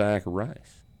 30-pound sack of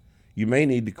rice? You may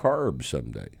need the carbs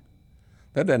someday.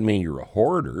 That doesn't mean you're a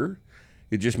hoarder.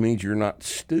 It just means you're not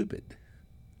stupid,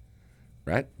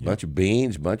 right? Yep. Bunch of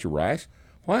beans, bunch of rice.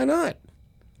 Why not?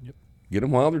 Yep. Get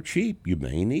them while they're cheap. You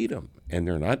may need them. And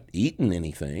they're not eating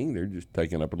anything. They're just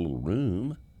taking up a little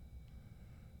room,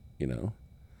 you know.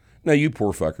 Now, you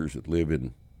poor fuckers that live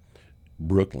in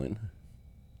Brooklyn,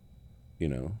 you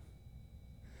know,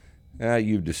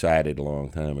 you've decided a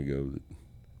long time ago that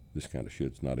this kind of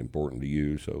shit's not important to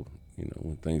you. So, you know,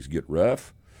 when things get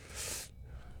rough,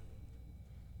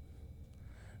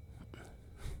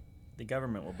 the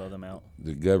government will bail them out.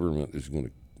 The government is going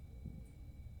to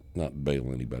not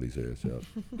bail anybody's ass out.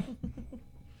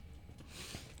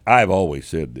 I've always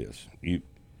said this. You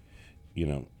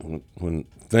know, when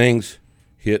things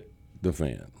hit the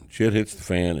fan, shit hits the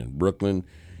fan in Brooklyn,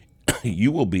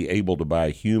 you will be able to buy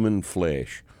human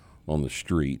flesh on the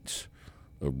streets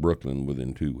of Brooklyn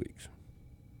within 2 weeks.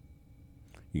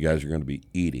 You guys are going to be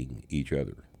eating each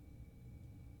other.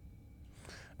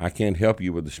 I can't help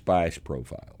you with the spice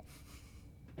profile.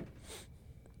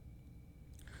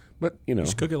 But,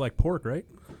 Just cook it like pork, right?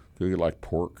 Cook it like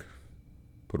pork.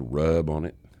 Put a rub on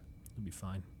it. It'll be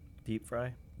fine. Deep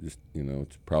fry. Just,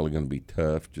 it's probably going to be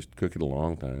tough. Just cook it a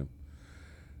long time.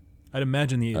 I'd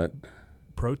imagine the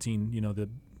protein, the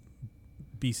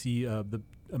BC, the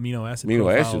amino acid Amino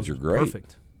profiles acids are great.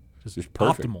 Perfect. Just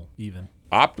perfect. Optimal, even.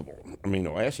 Optimal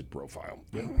amino acid profile.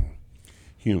 Yep.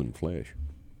 Human flesh.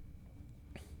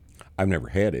 I've never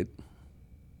had it.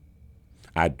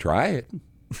 I'd try it.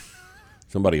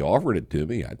 Somebody offered it to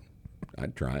me.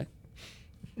 I'd try it.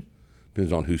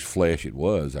 Depends on whose flesh it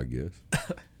was, I guess.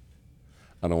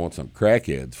 I don't want some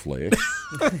crackhead's flesh.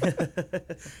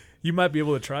 You might be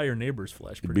able to try your neighbor's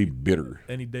flesh. It'd be bitter.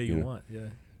 Any day you want, yeah.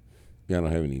 Yeah, I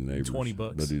don't have any neighbors. $20.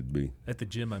 But it'd be. At the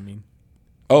gym, I mean.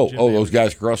 Those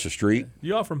guys across the street?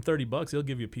 You offer them $30, they'll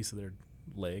give you a piece of their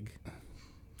leg.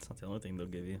 It's not the only thing they'll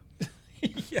give you.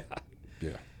 Yeah.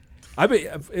 Yeah.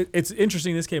 It's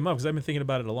interesting this came up because I've been thinking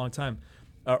about it a long time.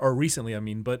 Or recently, I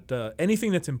mean, but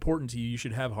anything that's important to you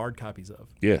should have hard copies of.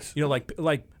 Yes.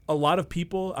 Like a lot of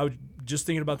people. I was just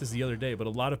thinking about this the other day, but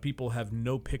a lot of people have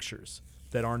no pictures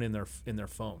that aren't in their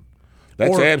phone.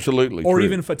 That's absolutely or true.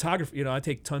 even photography. I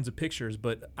take tons of pictures,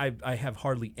 but I have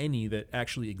hardly any that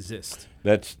actually exist.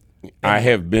 I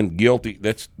have been guilty.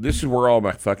 This is where all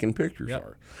my fucking pictures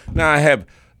are. Now I have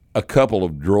a couple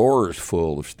of drawers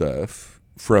full of stuff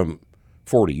from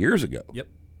 40 years ago. Yep.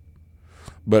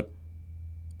 But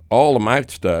all of my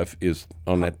stuff is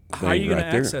on that thing right there. How are you going to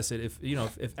access it?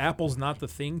 If Apple's not the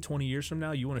thing 20 years from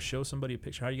now, you want to show somebody a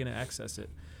picture. How are you going to access it?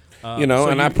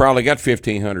 I probably got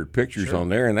 1,500 pictures on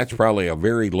there, and that's probably a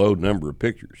very low number of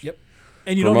pictures. Yep.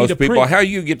 And you For don't most need to people, print. how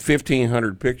you get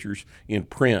 1,500 pictures in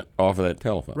print off of that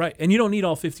telephone? Right, and you don't need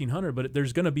all 1,500, but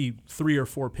there's going to be 3 or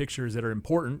 4 pictures that are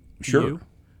important to you.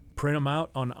 Print them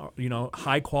out on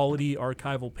high quality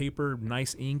archival paper,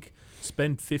 nice ink.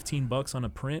 Spend $15 on a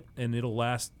print, and it'll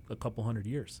last a couple hundred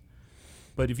years.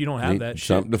 But if you don't have that,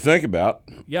 something to think about.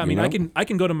 Yeah, I mean, I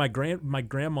can go to my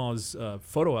grandma's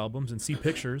photo albums and see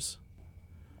pictures,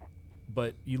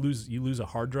 but you lose a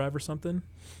hard drive or something.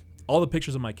 All the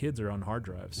pictures of my kids are on hard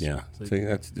drives. Yeah, so see,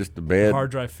 that's just a bad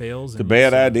hard drive fails. It's a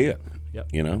bad idea. Yep.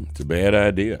 It's a bad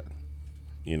idea.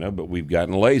 But we've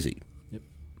gotten lazy. Yep.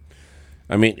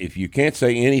 I mean, if you can't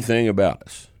say anything about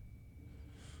us,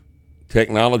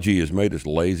 technology has made us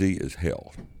lazy as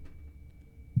hell.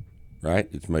 Right?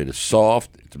 It's made us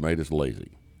soft. It's made us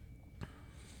lazy.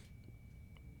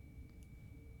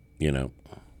 At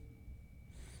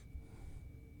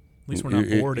least we're not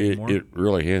bored anymore. It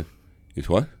really is. It's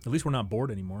what? At least we're not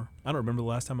bored anymore. I don't remember the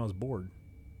last time I was bored.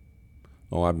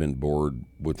 Oh, I've been bored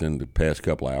within the past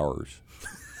couple hours.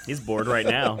 He's bored right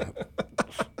now.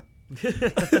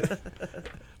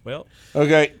 Well,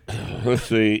 okay, let's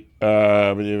see.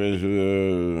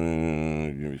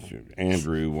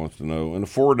 Andrew wants to know, in a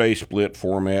 4-day split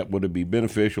format, would it be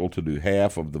beneficial to do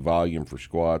half of the volume for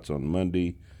squats on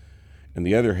Monday and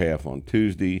the other half on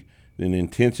Tuesday, then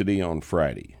intensity on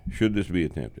Friday? Should this be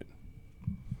attempted?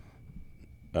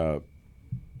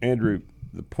 Andrew,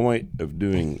 the point of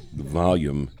doing the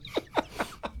volume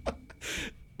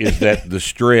is that the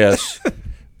stress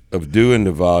of doing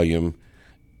the volume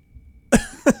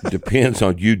depends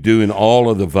on you doing all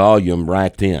of the volume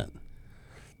right then.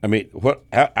 I mean,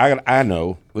 I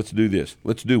know. Let's do this.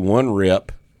 Let's do 1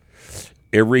 rep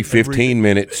every 15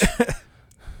 minutes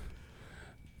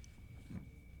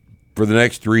for the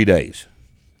next 3 days.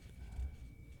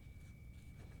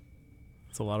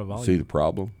 It's a lot of volume. See the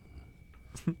problem?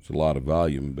 It's a lot of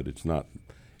volume, but it's not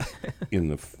in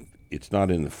the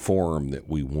form that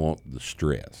we want the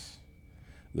stress.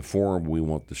 The form we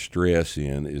want the stress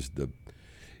in is that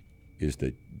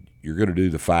you're going to do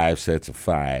the 5 sets of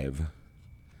 5,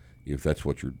 if that's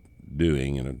what you're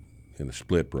doing in a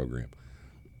split program.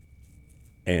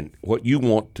 And what you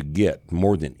want to get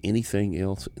more than anything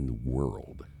else in the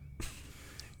world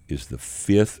is the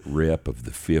 5th rep of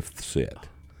the 5th set,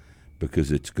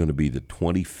 because it's going to be the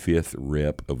 25th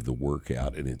rep of the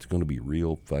workout, and it's going to be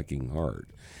real fucking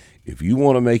hard. If you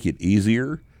want to make it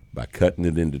easier by cutting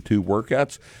it into 2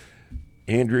 workouts,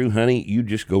 Andrew, honey, you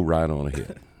just go right on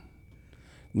ahead.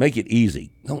 Make it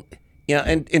easy.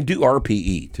 And do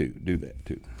RPE too. Do that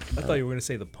too. I thought you were going to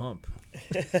say the pump.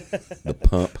 The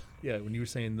pump. Yeah, when you were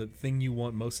saying the thing you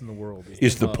want most in the world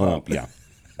is the pump. Yeah.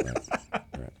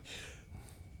 Right.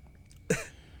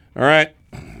 All right.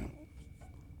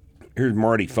 Here's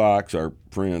Marty Fox, our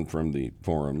friend from the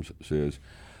forums, says,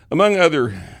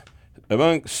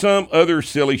 among some other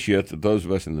silly shit that those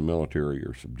of us in the military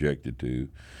are subjected to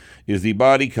is the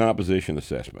body composition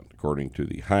assessment. According to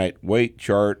the height weight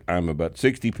chart, I'm about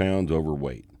 60 pounds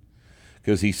overweight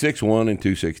because he's 6'1" and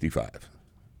 265.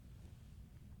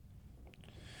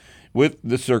 With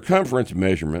the circumference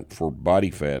measurement for body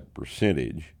fat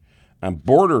percentage, I'm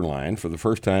borderline for the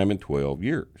first time in 12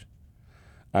 years.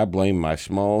 I blame my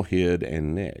small head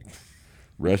and neck.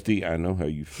 Rusty, I know how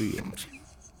you feel.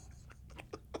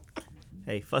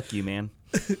 Hey, fuck you, man.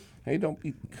 Hey, don't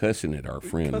be cussing at our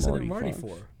friend Marty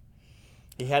Fox.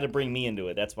 He had to bring me into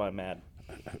it. That's why I'm mad.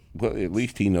 Well, at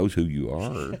least he knows who you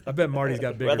are. I bet Marty's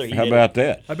got bigger feet. How about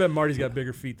that? I bet Marty's got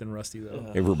bigger feet than Rusty,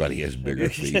 though. Everybody has bigger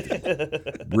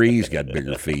feet. Bree's got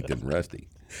bigger feet than Rusty.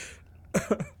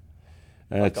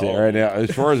 That's it. All right, now,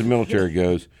 as far as the military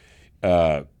goes,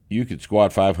 you could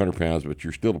squat 500 pounds, but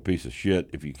you're still a piece of shit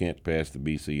if you can't pass the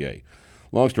BCA.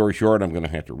 Long story short, I'm going to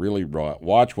have to really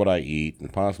watch what I eat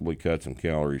and possibly cut some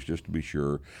calories just to be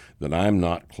sure that I'm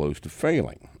not close to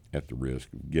failing. At the risk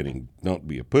of getting "Don't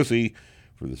Be a Pussy"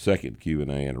 for the second Q&A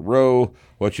in a row,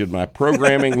 what should my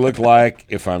programming look like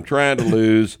if I'm trying to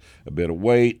lose a bit of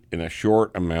weight in a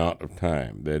short amount of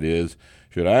time? That is,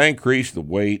 should I increase the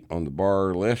weight on the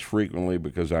bar less frequently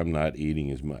because I'm not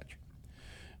eating as much?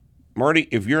 Marty,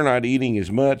 if you're not eating as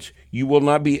much, you will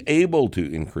not be able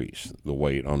to increase the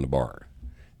weight on the bar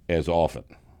as often.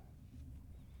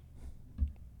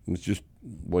 It's just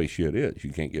the way shit is.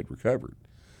 You can't get recovered.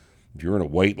 If you're in a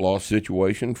weight loss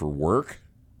situation for work,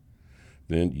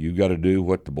 then you got to do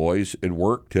what the boys at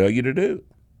work tell you to do.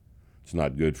 It's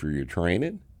not good for your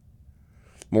training.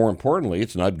 More importantly,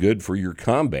 it's not good for your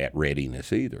combat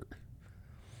readiness either.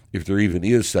 If there even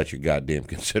is such a goddamn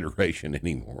consideration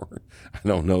anymore. I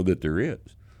don't know that there is.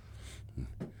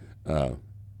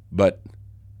 But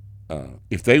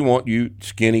if they want you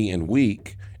skinny and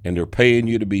weak, and they're paying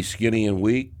you to be skinny and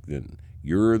weak, then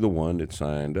you're the one that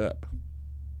signed up.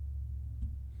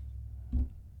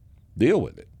 Deal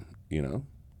with it, you know.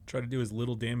 Try to do as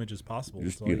little damage as possible.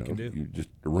 Just, That's all you can do. You just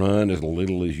run as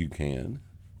little as you can.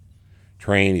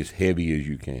 Train as heavy as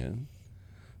you can.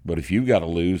 But if you've got to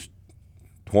lose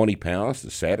 20 pounds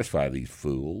to satisfy these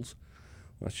fools,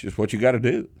 that's just what you got to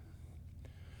do.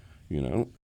 You know.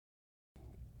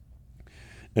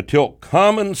 Until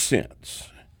common sense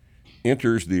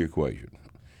enters the equation.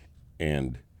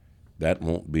 And that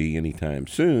won't be anytime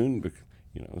soon, because,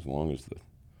 you know, as long as the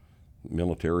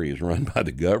military is run by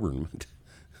the government.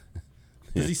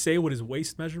 Does he say what his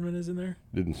waist measurement is in there?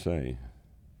 Didn't say.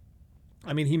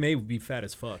 I mean, he may be fat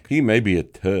as fuck. He may be a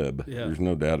tub. Yeah. There's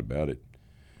no doubt about it.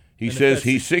 He And says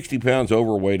he's 60 pounds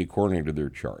overweight according to their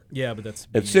chart. Yeah, but that's...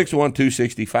 At 6'1",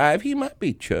 265, he might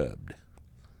be chubbed.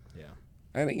 Yeah.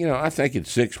 And, you know, I think at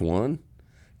 6'1",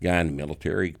 guy in the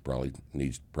military probably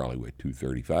weigh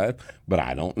 235, but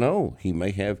I don't know. He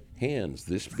may have hands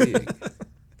this big.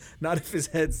 Not if his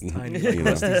head's tiny You like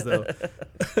know. Rusty's, though.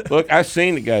 Look, I've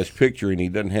seen the guy's picture, and he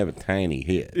doesn't have a tiny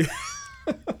head.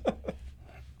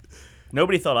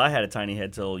 Nobody thought I had a tiny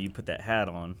head till you put that hat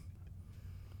on.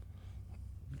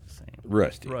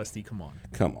 Rusty, come on.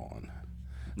 Come on.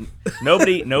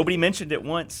 Nobody mentioned it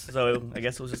once, so I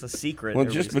guess it was just a secret. Well,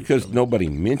 just because nobody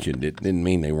mentioned it didn't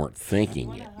mean they weren't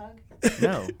thinking it.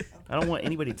 No, I don't want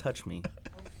anybody to touch me.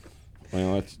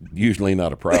 Well, that's usually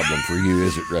not a problem for you,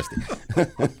 is it, Rusty?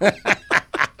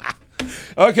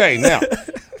 Okay, now,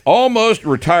 almost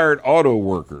retired auto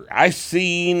worker. I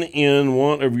seen in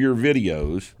one of your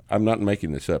videos, I'm not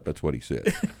making this up, that's what he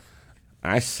said.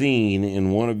 I seen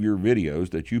in one of your videos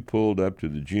that you pulled up to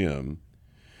the gym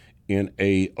in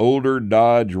a older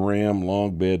Dodge Ram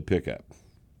long bed pickup.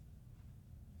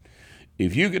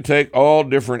 If you could take all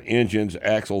different engines,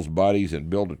 axles, bodies,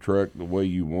 and build a truck the way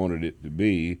you wanted it to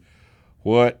be,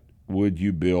 what would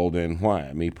you build and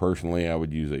why? Me personally, I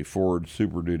would use a Ford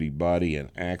Super Duty body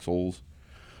and axles,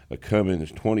 a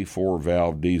Cummins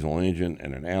 24-valve diesel engine,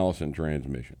 and an Allison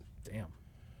transmission. Damn.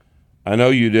 I know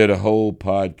you did a whole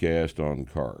podcast on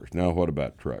cars. Now, what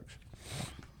about trucks?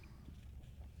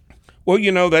 Well,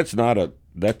 you know, that's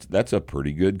a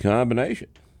pretty good combination.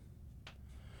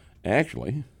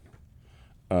 Actually,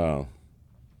 I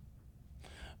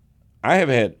have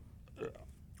had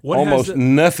almost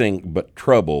nothing but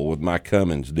trouble with my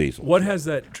Cummins diesel. What has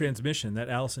that transmission, that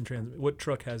Allison transmission? What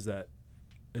truck has that?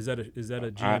 Is that a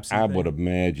GMC I thing? would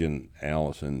imagine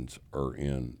Allisons are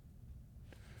in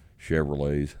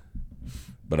Chevrolets,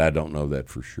 but I don't know that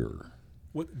for sure.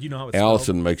 What do you know how it's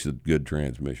Allison spelled? makes a good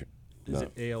transmission. Is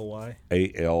it ALY?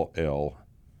 ALLISON.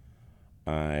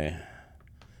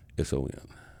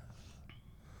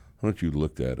 Why don't you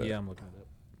look that up? Yeah, I'm looking at it.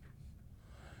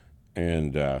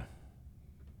 And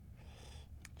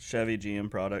Chevy, GM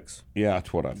products. yeah,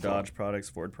 that's what I thought. Dodge products,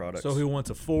 Ford products. So he wants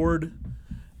a Ford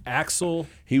axle.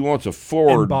 He wants a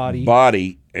Ford And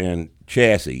body and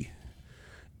chassis.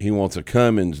 He wants a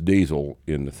Cummins diesel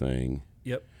in the thing.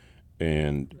 Yep.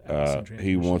 And Allison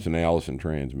he wants an Allison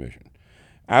transmission.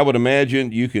 I would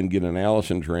imagine you can get an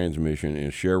Allison transmission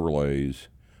in Chevrolets,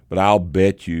 but I'll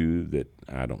bet you that,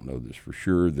 I don't know this for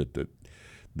sure, that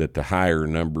the higher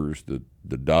numbers, the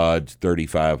Dodge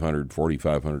 3,500,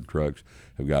 4,500 trucks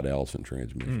have got Allison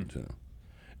transmissions in them.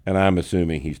 And I'm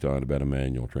assuming he's talking about a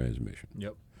manual transmission.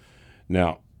 Yep.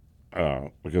 Now,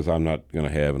 because I'm not going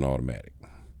to have an automatic.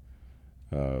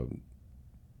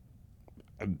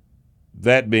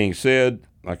 That being said,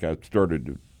 like I started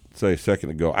to say a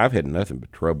second ago, I've had nothing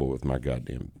but trouble with my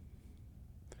goddamn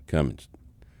Cummins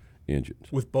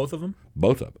engines. With both of them?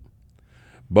 Both of them.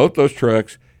 Both those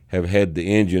trucks have had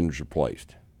the engines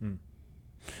replaced.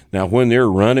 Now, when they're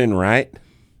running right,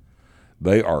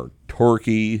 they are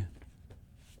torquey,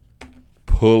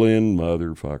 pulling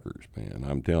motherfuckers, man.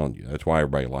 I'm telling you. That's why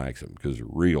everybody likes them, because they're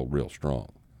real, real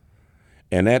strong.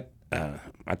 And that,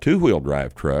 a two-wheel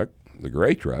drive truck, the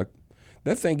gray truck,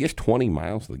 that thing gets 20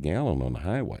 miles to the gallon on the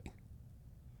highway.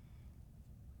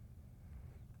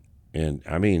 And,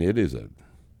 I mean,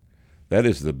 that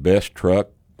is the best truck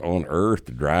on earth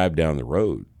to drive down the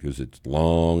road, because it's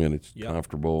long and it's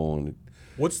comfortable. And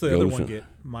what's the other one get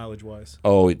mileage-wise?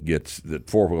 Oh, it gets, the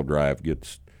four-wheel drive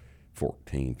gets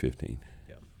 14, 15.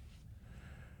 Yeah.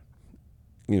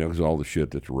 You know, because all the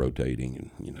shit that's rotating and,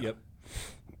 you know. Yep.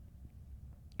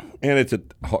 And it's a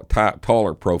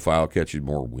taller profile, catches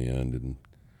more wind. And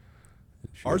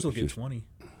ours will get 20.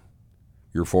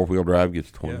 Your four-wheel drive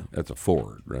gets 20? Yeah. That's a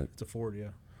Ford, right? It's a Ford, yeah.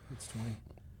 It's 20.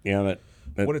 Yeah, that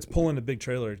when it's pulling a big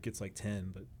trailer, it gets like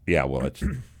 10. But yeah, well, that's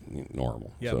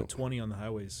normal. Yeah, so. but 20 on the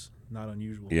highway is not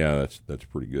unusual. Yeah, that's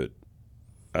pretty good.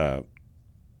 That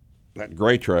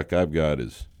gray truck I've got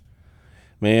is,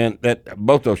 man,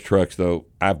 both those trucks, though,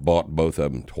 I've bought both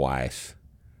of them twice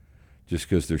just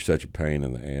because they're such a pain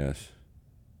in the ass.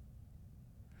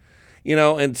 You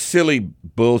know, and silly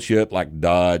bullshit like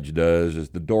Dodge does is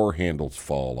the door handles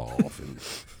fall off and,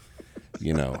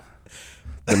 you know,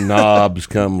 the knobs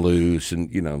come loose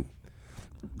and, you know,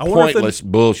 pointless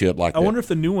bullshit like that. I wonder if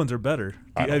the new ones are better.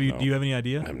 Do you have any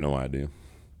idea? I have no idea.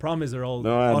 Problem is they're all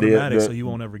No automatic, idea. so you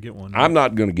won't ever get one. I'm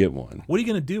not going to get one. What are you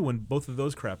going to do when both of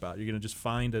those crap out? You're going to just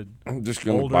find I'm just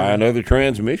going to buy another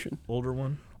transmission. Older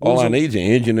one? All I need is an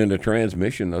engine and a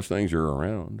transmission. Those things are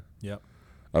around. Yep.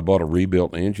 I bought a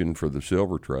rebuilt engine for the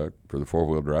silver truck, for the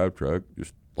four-wheel drive truck,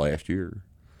 just last year.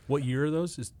 What year are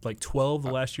those? Is like 12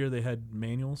 the last year they had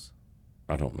manuals?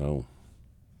 I don't know.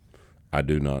 I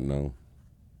do not know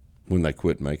when they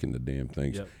quit making the damn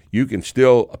things. Yep. You can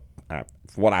still,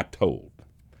 what I told,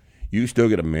 you still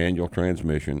get a manual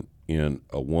transmission in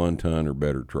a 1-ton or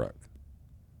better truck.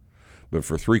 But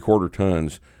for 3/4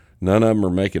 tons, none of them are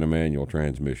making a manual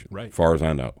transmission, right? As far as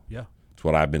I know. Yeah. That's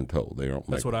what I've been told. They don't.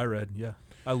 That's what I read. Yeah,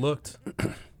 I looked.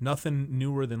 Nothing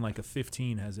newer than like a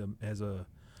 15 has a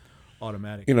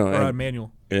automatic. You know, or a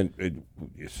manual. And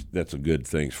that's a good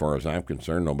thing as far as I'm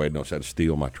concerned. Nobody knows how to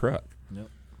steal my truck. Yep.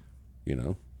 You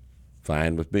know,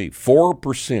 fine with me.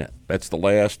 4%. That's the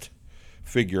last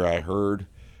figure I heard.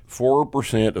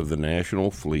 4% of the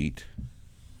national fleet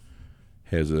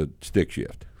has a stick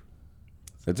shift.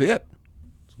 That's it.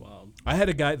 It's wild. I had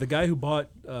the guy who bought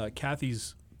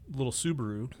Kathy's little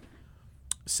Subaru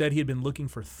said he had been looking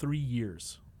for 3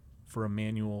 years for a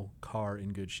manual car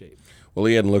in good shape. Well,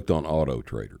 he hadn't looked on Auto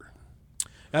Trader.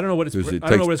 I don't know what his It I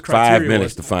don't know what his criteria 5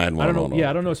 minutes was. to find one. I don't know. on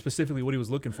I don't know specifically what he was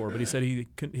looking for, but he said he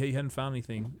hadn't found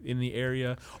anything in the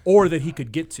area, or that he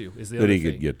could get to. Is the that other he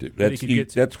thing. could get to. That he could get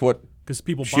to. That's what because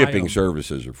people buy shipping them.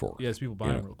 services are for. Yes, people buy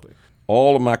them real quick.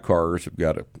 All of my cars have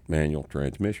got a manual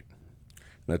transmission.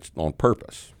 That's on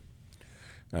purpose.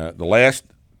 The last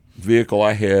vehicle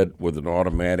I had with an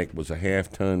automatic was a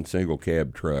 1/2-ton single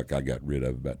cab truck I got rid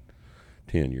of about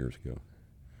 10 years ago.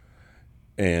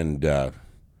 And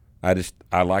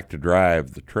I like to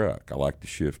drive the truck. I like to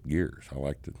shift gears. I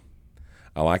like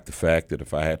the fact that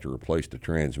if I have to replace the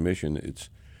transmission,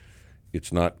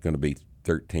 it's not going to be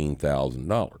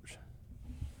 $13,000.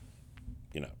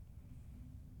 You know,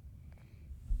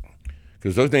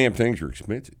 because those damn things are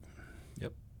expensive.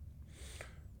 Yep.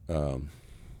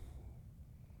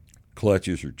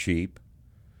 Clutches are cheap.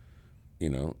 You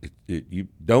know, you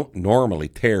don't normally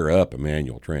tear up a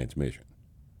manual transmission.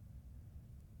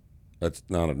 That's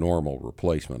not a normal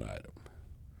replacement item.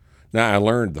 Now, I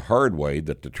learned the hard way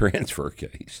that the transfer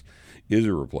case is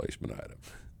a replacement item.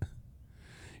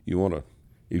 You want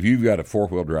if you've got a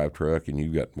 4-wheel drive truck and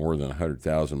you've got more than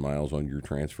 100,000 miles on your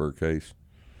transfer case,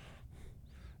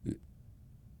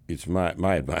 it's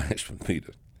my advice would be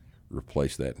to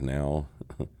replace that now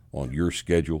on your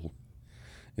schedule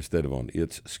instead of on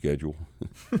its schedule.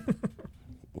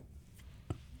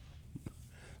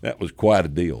 That was quite a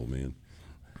deal, man.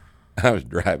 I was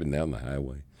driving down the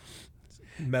highway.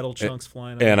 Metal chunks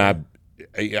flying and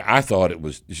I thought it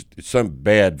was just some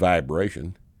bad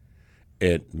vibration.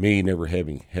 And me never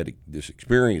having had this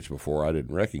experience before, I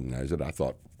didn't recognize it. I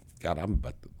thought, God, I'm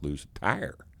about to lose a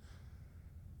tire.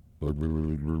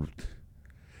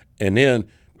 And then,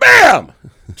 BAM!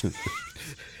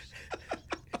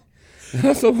 And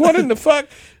I said, what in the fuck?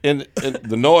 And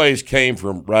the noise came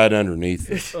from right underneath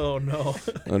it. Oh, no.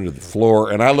 Under the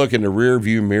floor. And I look in the rear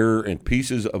view mirror, and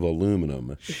pieces of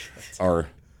aluminum are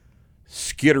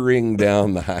skittering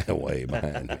down the highway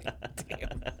behind me.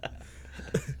 Damn.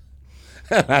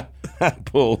 I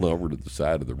pulled over to the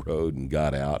side of the road and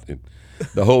got out, and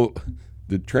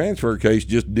the transfer case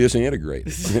just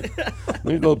disintegrated. These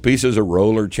little pieces of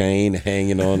roller chain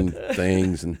hanging on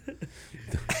things and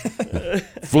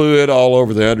fluid all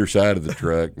over the underside of the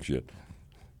truck and shit.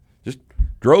 Just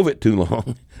drove it too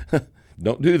long.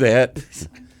 Don't do that.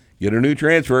 Get a new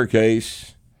transfer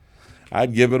case.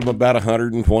 I'd give them about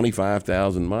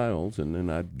 125,000 miles, and then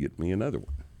I'd get me another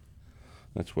one.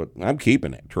 That's what I'm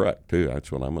keeping that truck too.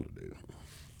 That's what I'm going to do.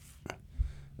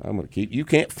 I'm going to keep. You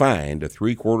can't find a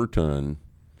 3/4 ton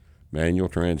manual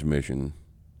transmission,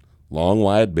 long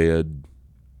wide bed,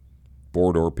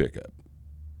 4-door pickup,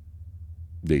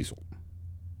 diesel.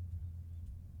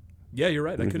 Yeah, you're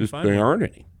right. I couldn't find them. There aren't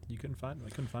any. You couldn't find them.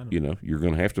 I couldn't find them. You know, you're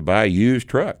going to have to buy a used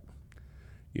truck.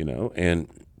 You know, and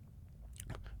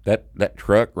that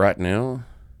truck right now.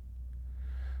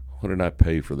 What did I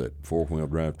pay for that 4-wheel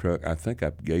drive truck? I think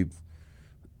I gave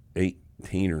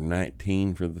 18 or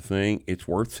 19 for the thing. It's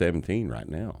worth 17 right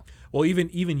now. Well, even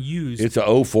used. It's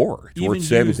a 04. It's worth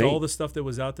 17. Used, all the stuff that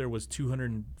was out there was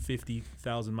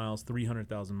 250,000 miles,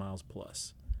 300,000 miles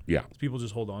plus. Yeah. So people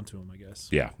just hold on to them, I guess.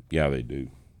 Yeah, they do.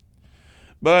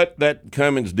 But that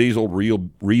Cummins diesel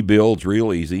rebuilds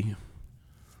real easy.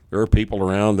 There are people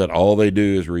around that all they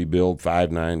do is rebuild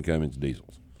 5.9 Cummins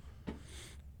diesels.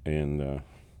 And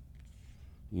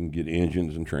you can get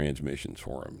engines and transmissions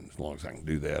for them. As long as I can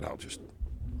do that, I'll just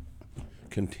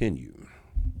continue.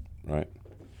 Right?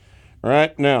 All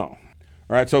right, now.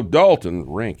 All right, so Dalton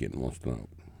Rankin wants to know.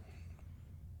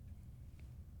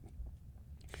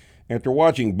 After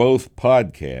watching both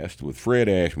podcasts with Fred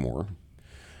Ashmore,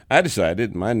 I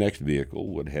decided my next vehicle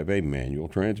would have a manual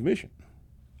transmission.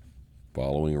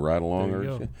 Following right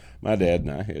along, my dad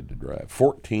and I had to drive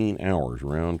 14 hours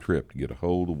round trip to get a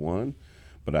hold of one,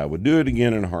 but I would do it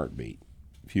again in a heartbeat.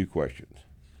 A few questions.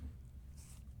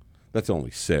 That's only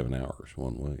 7 hours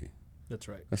one way. That's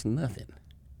right. That's nothing.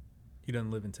 He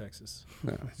doesn't live in Texas.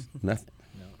 No, it's nothing.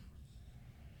 No.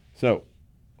 So,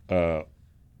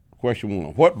 question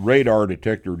 1. What radar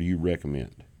detector do you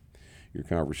recommend? Your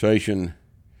conversation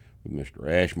with Mr.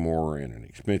 Ashmore and an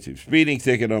expensive speeding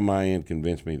ticket on my end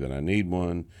convinced me that I need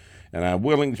one, and I'm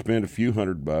willing to spend a few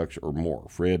 $100 or more.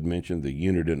 Fred mentioned the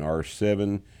Uniden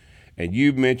R7, and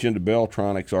you mentioned the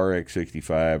Beltronics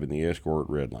RX65 and the Escort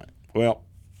Redline. Well,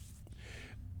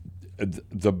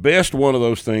 the best one of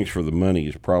those things for the money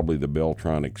is probably the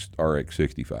Beltronics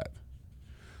RX65.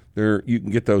 You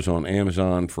can get those on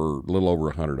Amazon for a little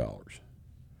over $100,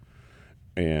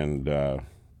 and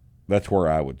that's where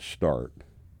I would start.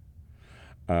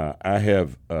 I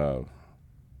have an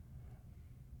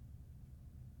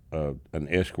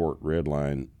Escort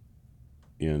Redline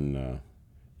in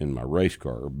my race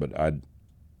car, but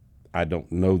I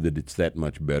don't know that it's that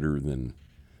much better than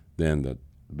the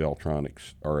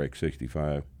Beltronics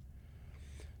RX65,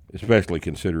 especially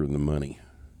considering the money.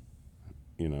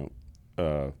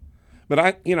 But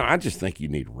I just think you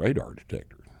need a radar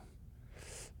detector.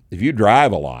 If you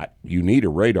drive a lot, you need a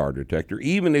radar detector,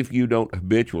 even if you don't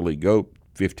habitually go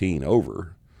 15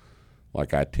 over,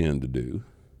 like I tend to do.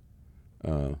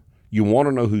 You want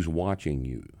to know who's watching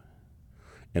you,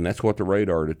 and that's what the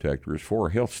radar detector is for.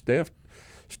 Hell, Steph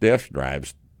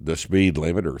drives the speed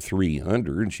limit, or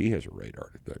 300, and she has a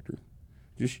radar detector.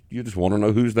 You just want to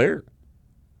know who's there.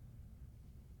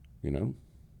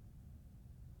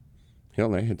 Hell,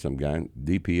 they had some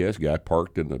DPS guy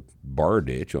parked in the bar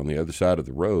ditch on the other side of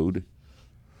the road,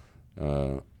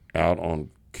 out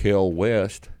on Kell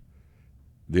West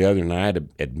the other night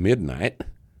at midnight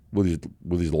with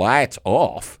his lights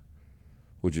off,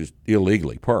 which is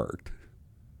illegally parked.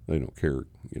 They don't care,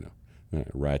 they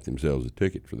write themselves a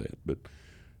ticket for that. But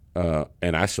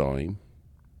and I saw him,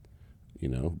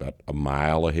 about a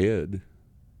mile ahead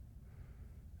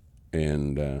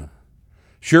And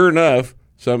sure enough,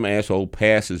 some asshole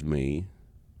passes me.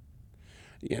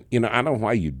 You know, I don't know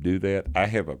why you do that.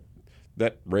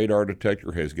 That radar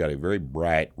detector has got a very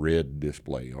bright red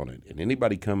display on it, and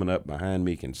anybody coming up behind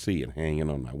me can see it hanging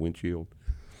on my windshield.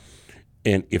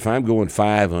 And if I'm going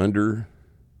 5 under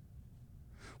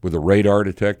with a radar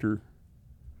detector,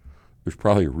 there's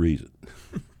probably a reason.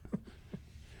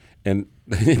 And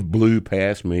it blew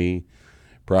past me,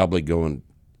 probably going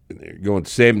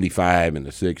 75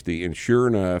 into 60, and sure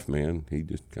enough, man, he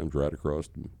just comes right across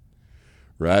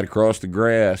the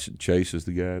grass and chases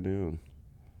the guy down.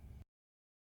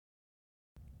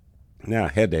 Now,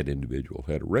 had that individual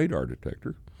had a radar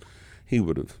detector, he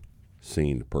would have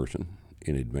seen the person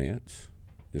in advance,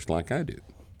 just like I did,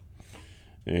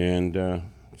 and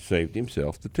saved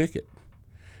himself the ticket,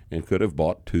 and could have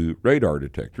bought 2 radar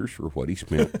detectors for what he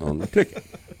spent on the ticket.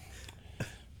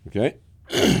 Okay?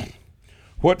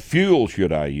 What fuel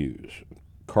should I use?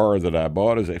 Car that I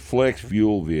bought is a flex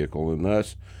fuel vehicle, and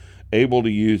thus able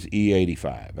to use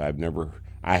E85.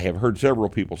 I have heard several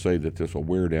people say that this will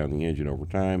wear down the engine over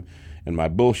time, and my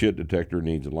bullshit detector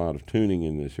needs a lot of tuning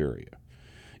in this area.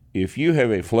 If you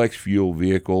have a flex fuel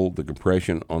vehicle, the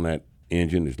compression on that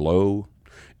engine is low,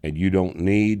 and you don't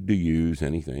need to use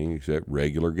anything except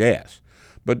regular gas.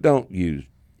 But don't use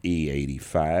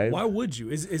E85. Why would you?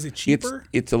 Is it cheaper?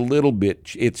 It's a little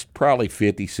bit. It's probably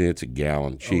 50 cents a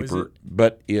gallon cheaper.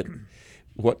 But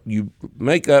what you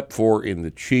make up for in the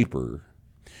cheaper,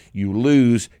 you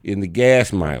lose in the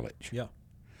gas mileage. Yeah.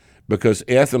 Because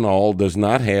ethanol does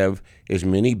not have as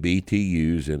many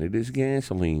BTUs in it as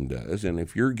gasoline does. And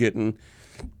if you're getting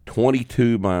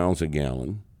 22 miles a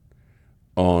gallon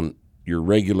on your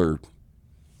regular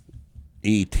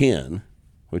E10,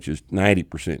 which is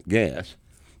 90% gas,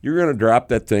 you're going to drop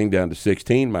that thing down to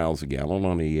 16 miles a gallon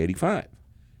on E85.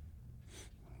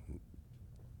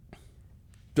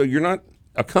 So you're not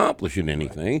accomplishing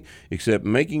anything except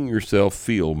making yourself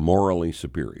feel morally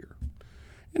superior.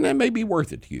 And that may be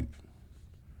worth it to you.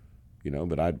 You know,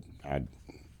 but I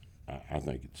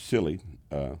think it's silly.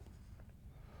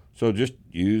 So just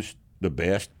use the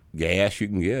best gas you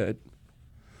can get.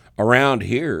 Around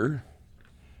here,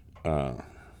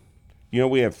 you know,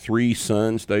 we have 3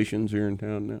 Sun stations here in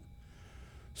town now.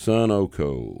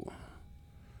 Sunoco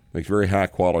makes very high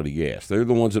quality gas. They're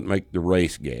the ones that make the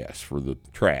race gas for the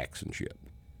tracks and shit.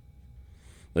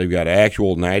 They've got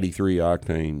actual 93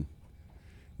 octane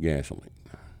gasoline.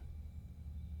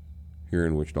 Here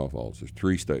in Wichita Falls, there's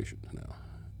 3 stations now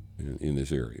in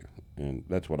this area, and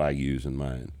that's what I use in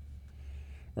mine.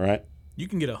 All right? You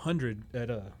can get 100 at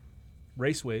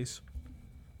raceways,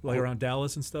 like around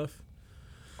Dallas and stuff.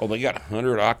 Oh, they got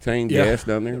 100 octane gas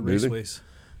down there? Raceways.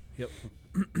 Yep.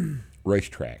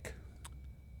 Racetrack.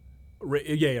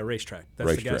 Racetrack. That's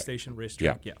racetrack. The gas station,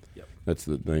 Racetrack. Yeah. Yep. That's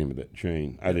the name of that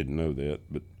chain. I didn't know that,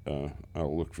 but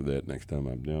I'll look for that next time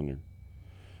I'm down there.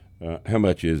 How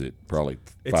much is it? Probably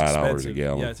 $5 a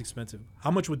gallon. Yeah, it's expensive.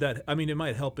 How much would that? I mean, it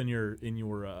might help in your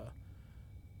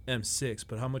M6,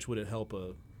 but how much would it help?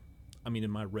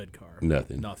 In my red car,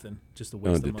 nothing. Just a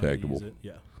waste of money to undetectable. use it.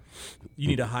 Yeah, you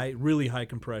need a really high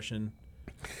compression.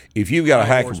 If you've got a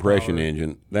high horsepower compression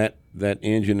engine, that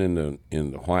engine in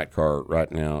the white car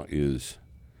right now is,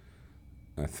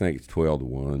 I think it's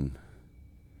 12-to-1,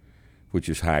 which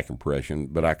is high compression.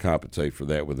 But I compensate for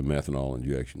that with a methanol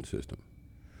injection system.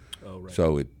 Oh, right.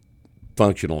 So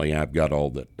functionally, I've got all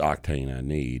the octane I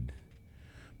need.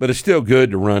 But it's still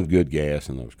good to run good gas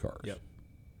in those cars. Yep.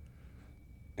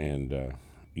 And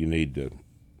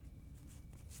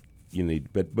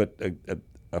but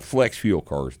a flex fuel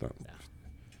car is not.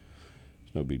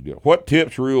 It's no big deal. What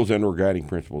tips, rules, and or guiding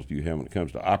principles do you have when it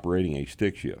comes to operating a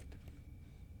stick shift?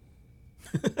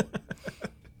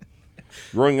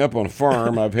 Growing up on a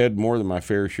farm, I've had more than my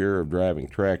fair share of driving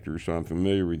tractors, so I'm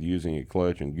familiar with using a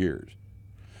clutch and gears.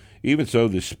 Even so,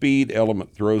 the speed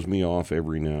element throws me off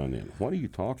every now and then. What are you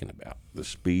talking about? The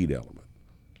speed element?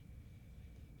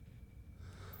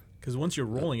 Because once you're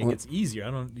rolling, it gets easier.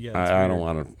 I don't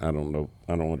know.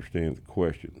 I don't understand the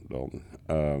question,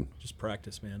 Dalton. Just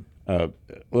practice, man.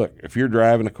 Look, if you're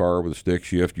driving a car with a stick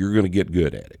shift, you're going to get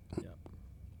good at it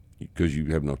because you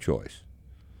have no choice.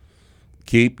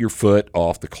 Keep your foot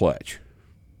off the clutch.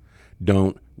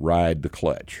 Don't ride the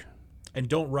clutch. And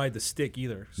don't ride the stick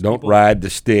either. Don't ride the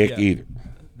stick either.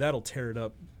 That'll tear it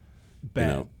up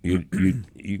bad. You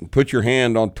can put your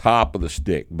hand on top of the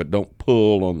stick, but don't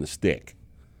pull on the stick.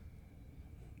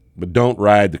 But don't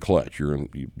ride the clutch. You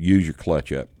use your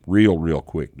clutch up real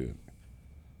quick, dude.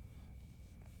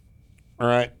 All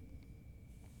right.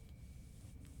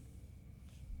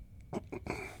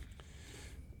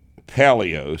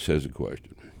 Paleo says a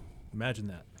question. Imagine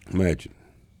that. Imagine.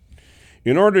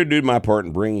 In order to do my part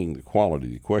in bringing the quality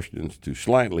of the questions to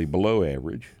slightly below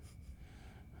average,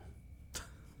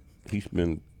 he's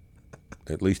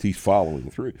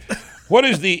following through. What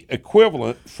is the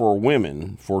equivalent for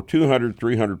women for 200,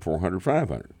 300, 400,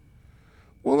 500?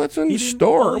 Well, that's in the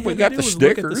store. We got the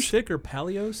stickers. Look at the sticker,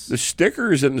 Palios. The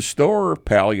stickers in the store,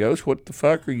 Palios. What the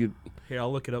fuck are you? Here,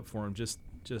 I'll look it up for him. Just.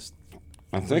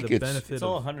 I think it's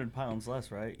all 100 pounds less,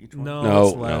 right? Each one? No,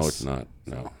 it's less. no, it's not.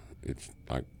 No, it's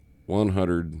like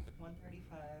 100.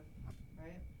 135,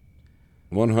 right?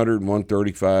 100,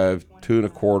 135, 2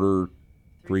 1/4,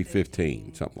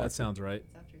 315, something like that. That sounds right.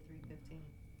 It's after 315.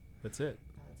 That's it.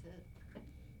 That's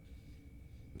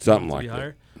it. Something To like be that.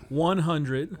 higher.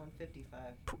 100. 155.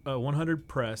 100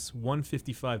 press,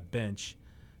 155 bench,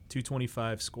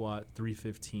 225 squat,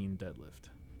 315 deadlift.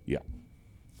 Yeah.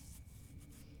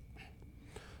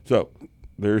 So,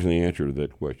 there's the answer to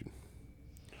that question.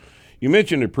 You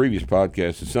mentioned in a previous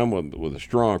podcast that someone with a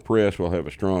strong press will have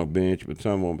a strong bench, but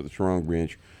someone with a strong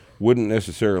bench wouldn't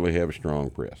necessarily have a strong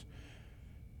press.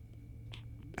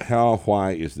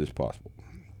 Why is this possible?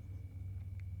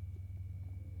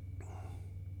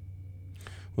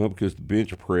 Well, because the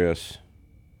bench press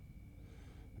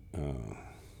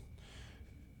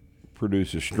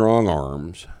produces strong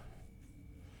arms,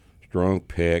 strong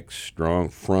pecs, strong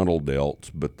frontal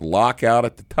delts, but the lockout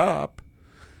at the top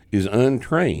is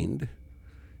untrained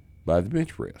by the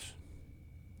bench press.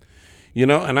 You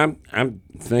know, and I'm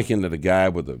thinking that a guy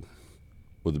with a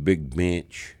big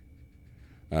bench,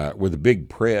 with a big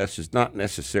press, is not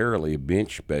necessarily a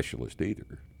bench specialist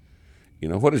either. You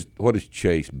know, what is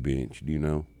Chase bench? Do you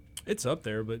know? It's up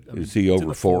there, but Is he it's over in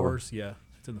the 4? Fours. Yeah,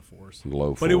 it's in the 4s.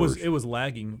 Low but 4s. it was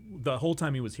lagging. The whole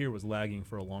time he was here was lagging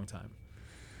for a long time.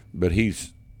 But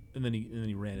and then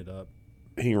he ran it up.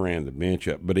 He ran the bench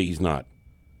up, but he's not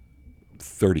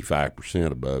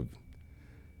 35% above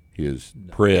his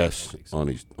press on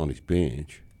his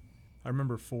bench. I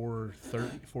remember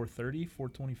 430,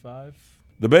 425.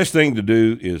 The best thing to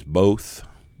do is both.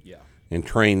 Yeah. And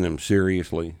train them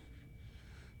seriously.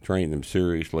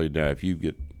 Now, if you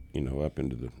get, up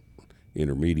into the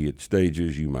intermediate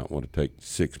stages, you might want to take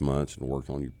 6 months and work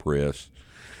on your press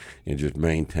and just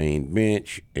maintain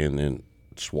bench and then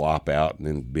swap out and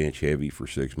then bench heavy for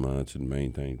 6 months and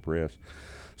maintain press.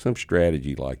 Some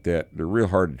strategy like that. They're real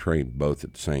hard to train both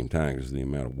at the same time because of the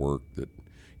amount of work that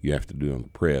you have to do on the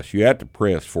press. You have to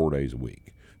press 4 days a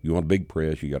week. You want a big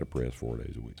press, you got to press 4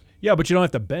 days a week. Yeah, but you don't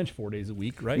have to bench 4 days a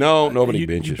week, right? No, nobody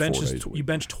benches 4 days a week. You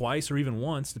bench twice or even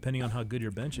once, depending on how good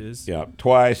your bench is. Yeah,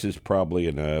 twice is probably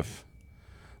enough.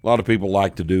 A lot of people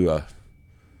like to do a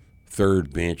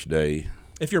third bench day.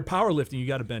 If you're powerlifting, you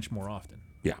got to bench more often.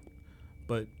 Yeah.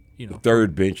 But,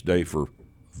 third bench day for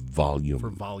volume.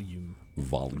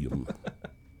 Volume.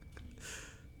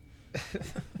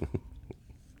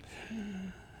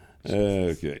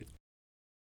 Okay.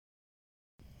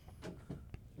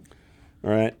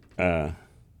 All right.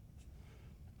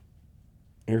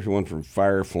 Here's one from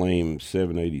Fireflame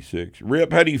 786.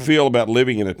 Rip, how do you feel about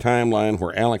living in a timeline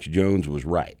where Alex Jones was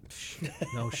right?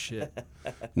 No shit.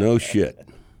 No shit.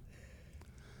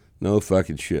 No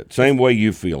fucking shit. Same way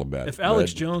you feel about it. If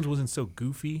Alex Jones wasn't so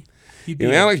goofy, he'd be.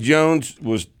 If Alex Jones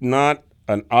was not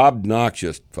an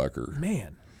obnoxious fucker.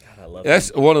 Man. God, I love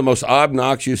That's one of the most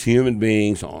obnoxious human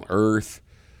beings on earth.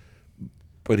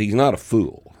 But he's not a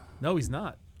fool. No, he's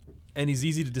not. And he's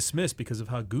easy to dismiss because of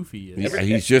how goofy he is. Yeah,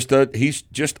 he's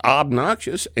just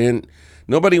obnoxious, and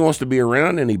nobody wants to be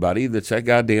around anybody that's that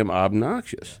goddamn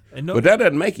obnoxious. But that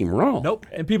doesn't make him wrong. Nope.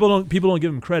 And people don't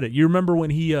give him credit. You remember when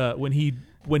he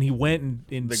went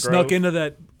and snuck Grove? into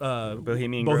that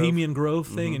Bohemian Grove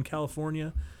thing in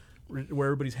California, where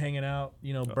everybody's hanging out,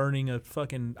 burning a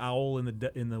fucking owl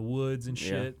in the woods and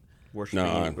shit.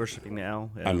 Worshipping the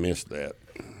owl. Yeah. I missed that.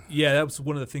 Yeah, that was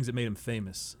one of the things that made him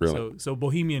famous. Really? So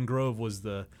Bohemian Grove was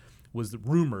the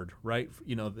rumored, right?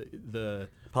 The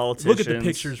politicians. Look at the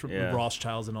pictures from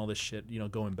Rothschilds and all this shit,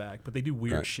 going back. But they do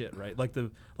weird shit, right? Like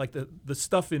the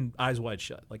stuff in Eyes Wide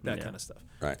Shut, like that kind of stuff.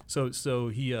 Right. So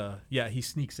he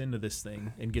sneaks into this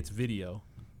thing and gets video.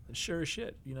 Sure as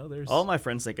shit, there's all my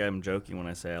friends think I'm joking when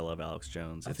I say I love Alex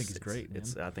Jones. I think he's great.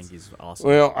 I think he's awesome.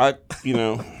 Well, I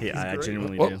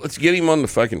genuinely do. Let's get him on the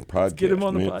fucking podcast. Get him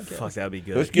on the man. podcast. Fuck, that'd be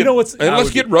good. Let's get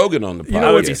Rogan on the podcast.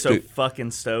 I would be so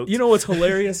fucking stoked. You know what's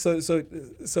hilarious? So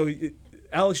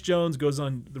Alex Jones goes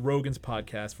on the Rogan's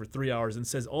podcast for 3 hours and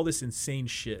says all this insane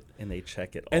shit, and they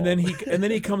check it all. And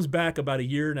then he comes back about a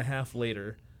year and a half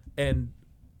later, and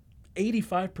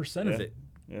 85% of it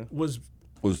was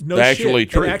no actually shit.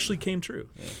 true. It actually came true.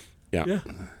 Yeah.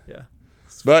 Yeah.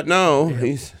 But no,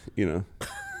 he's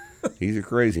He's a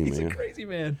crazy man. He's a crazy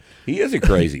man. He is a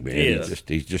crazy man. He is.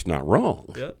 He's just not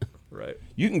wrong. Yeah, right.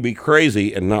 You can be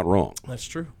crazy and not wrong, That's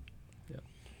true.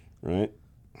 right?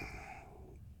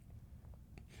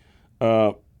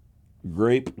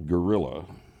 Grape Gorilla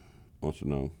wants to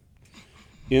know.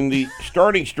 In the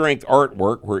starting strength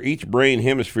artwork where each brain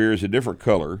hemisphere is a different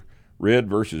color, red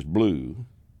versus blue,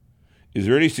 is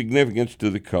there any significance to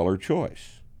the color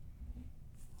choice?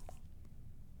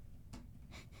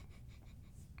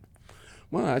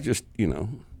 Well, I just,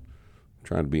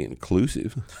 trying to be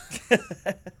inclusive.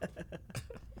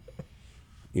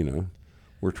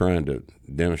 We're trying to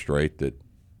demonstrate that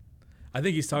I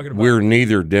think he's talking about. we're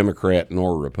neither Democrat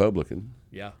nor Republican.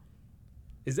 Yeah.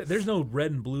 Is that there's no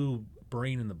red and blue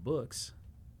brain in the books?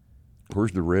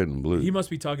 Where's the red and blue? He must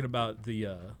be talking about the.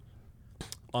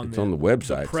 It's on the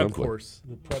website The prep someplace. course.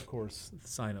 The prep course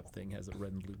sign up thing has a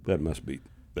red and blue. Brain. That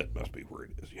must be where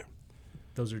it is. Yeah.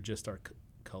 Those are just our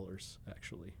colors,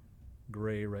 actually.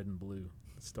 Gray, red, and blue.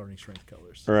 Starting strength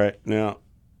colors. All right, now,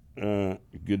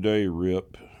 good day,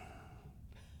 Rip.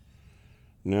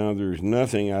 Now, there's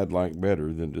nothing I'd like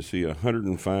better than to see a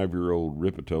 105-year-old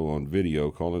Ripito on video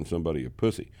calling somebody a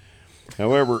pussy.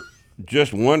 However,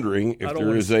 just wondering if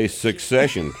there is a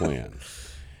succession plan.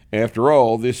 After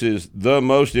all, this is the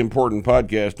most important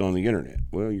podcast on the internet.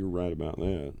 Well, you're right about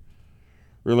that.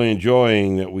 Really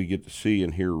enjoying that we get to see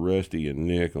and hear Rusty and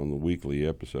Nick on the weekly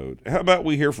episode. How about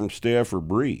we hear from Steph or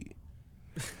Bree?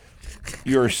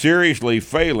 You are seriously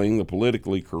failing the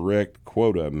politically correct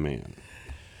quota man.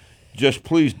 Just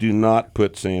please do not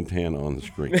put Santana on the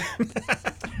screen.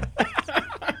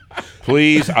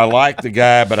 Please, I like the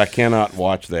guy, but I cannot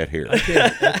watch that hair. I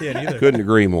can't either. Couldn't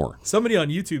agree more. Somebody on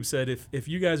YouTube said if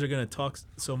you guys are going to talk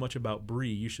so much about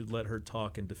Bree, you should let her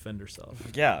talk and defend herself.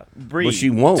 Yeah, Bree. But she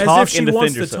won't. As talk if she and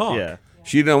wants defend to herself. talk. Yeah.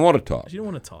 She doesn't want to talk. She don't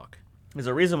want to talk. There's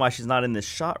a reason why she's not in this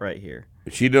shot right here.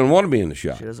 She doesn't want to be in the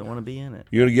shot. She doesn't want to be in it.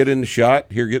 You want to get in the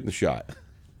shot? Here, get in the shot.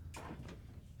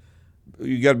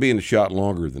 You got to be in the shot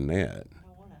longer than that.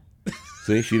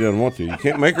 See, she doesn't want to. You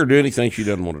can't make her do anything she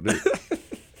doesn't want to do.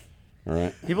 All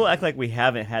right. People act like we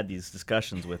haven't had these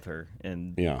discussions with her,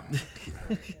 and Yeah.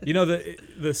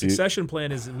 The succession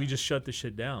plan is we just shut this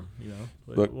shit down.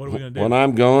 Look, what are we gonna do? when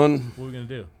I'm gone, What are we gonna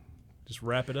do? Just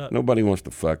wrap it up. nobody wants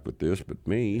to fuck with this but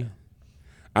me.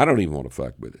 I don't even want to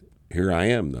fuck with it. Here I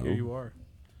am, though. Here you are.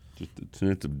 Just a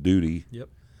sense of duty. Yep.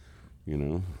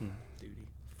 Duty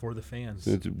For the fans.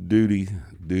 Sense of duty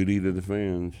to the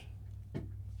fans.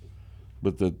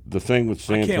 But the thing with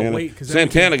I can't Santana, wait, 'cause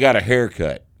Santana got a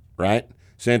haircut, right?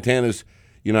 Santana's,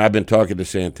 I've been talking to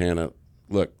Santana.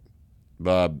 Look,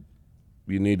 Bob,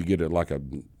 you need to get it like a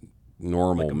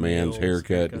normal Like a man's male's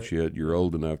haircut and haircut. shit. You're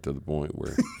old enough to the point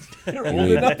where old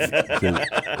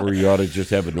where you ought to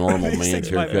just have a normal These man's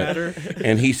things might haircut. matter.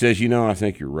 And he says, I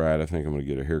think you're right. I think I'm going to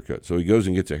get a haircut. So he goes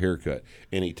and gets a haircut,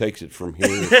 and he takes it from here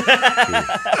to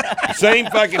here. Same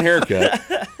fucking haircut.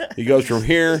 He goes from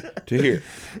here to here.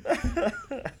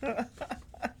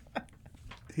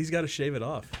 He's got to shave it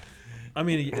off. I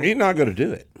mean, He's not going to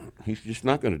do it. He's just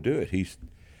not going to do it.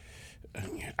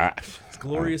 It's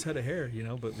glorious head of hair,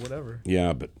 but whatever.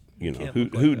 Yeah, but can't who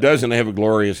look like that. doesn't have a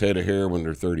glorious head of hair when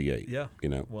they're 38? Yeah.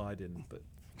 Well, I didn't, but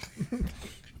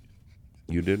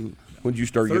you didn't. When did you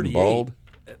start getting 38 bald?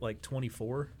 at like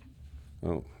 24.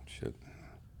 Oh shit!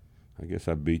 I guess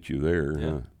I beat you there. Yeah.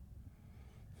 Huh?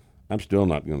 I'm still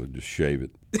not going to just shave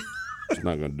it. Just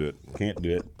not going to do it. Can't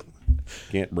do it.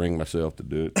 Can't bring myself to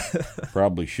do it.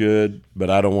 Probably should, but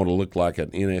I don't want to look like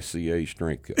an NSCA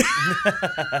strength coach.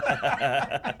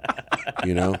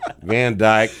 Van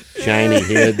Dyke, shiny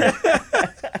head.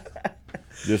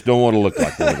 Just don't want to look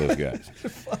like one of those guys.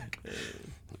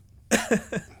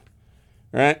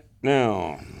 Right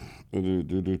now,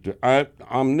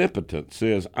 Omnipotent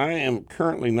says, I am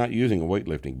currently not using a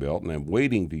weightlifting belt, and I'm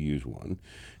waiting to use one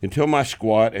until my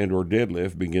squat and or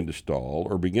deadlift begin to stall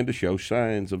or begin to show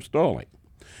signs of stalling.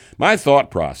 My thought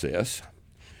process,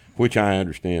 which I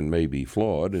understand may be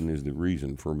flawed and is the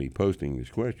reason for me posting this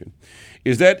question,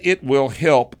 is that it will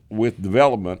help with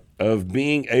development of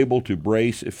being able to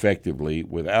brace effectively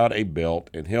without a belt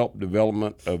and help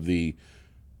development of the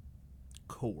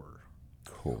Core.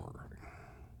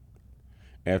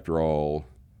 After all,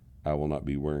 I will not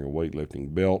be wearing a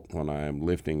weightlifting belt when I am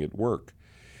lifting at work.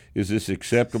 Is this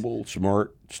acceptable,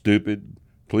 smart, stupid?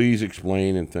 Please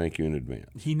explain, and thank you in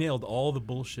advance. He nailed all the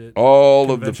bullshit.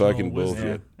 All of the conventional fucking wisdom.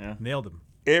 bullshit. Yeah. Nailed him.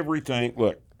 Everything.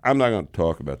 Look, I'm not going to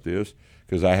talk about this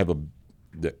because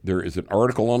there is an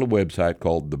article on the website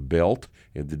called The Belt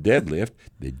and the Deadlift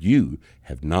that you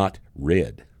have not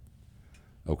read.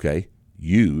 Okay?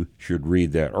 You should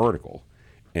read that article.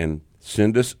 And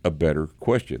Send us a better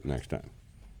question next time.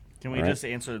 Can we All right? just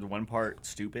answer the one part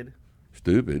stupid?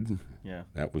 Stupid. Yeah.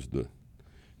 That was the,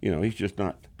 he's just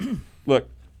not. Look,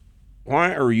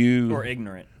 why are you. Or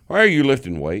ignorant. Why are you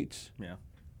lifting weights? Yeah.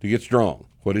 To get strong.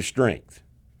 What is strength?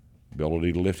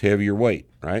 Ability to lift heavier weight,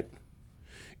 right?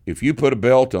 If you put a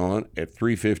belt on at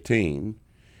 315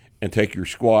 and take your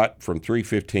squat from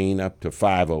 315 up to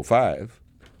 505,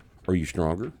 are you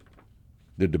stronger?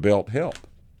 Did the belt help?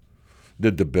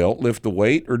 Did the belt lift the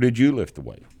weight, or did you lift the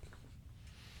weight?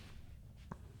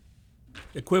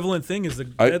 Equivalent thing is the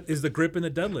grip and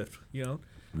the deadlift.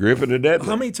 Grip and the deadlift.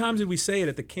 How many times did we say it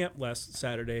at the camp last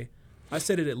Saturday? I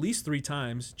said it at least 3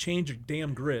 times. Change your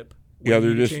damn grip. Yeah, When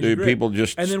they're you just change your grip. people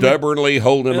just And then stubbornly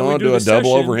holding and we on do to the a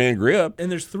double session, overhand grip.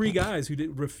 And there's 3 guys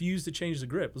who refused to change the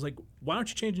grip. It was like, why aren't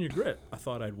you changing your grip? I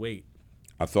thought I'd wait.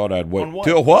 I thought I'd wait. On what?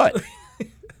 Till what?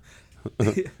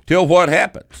 Till what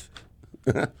happens?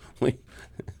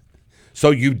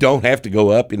 So you don't have to go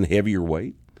up in heavier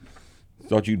weight?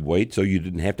 Thought you'd wait so you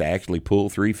didn't have to actually pull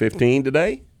 315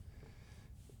 today?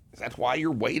 That's why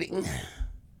you're waiting?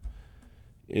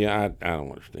 Yeah, I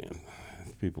don't understand.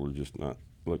 People are just not.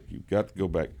 Look, you've got to go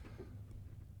back.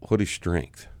 What is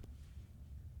strength?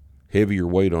 Heavier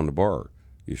weight on the bar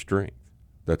is strength.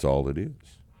 That's all it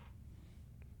is.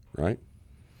 Right?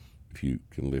 If you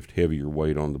can lift heavier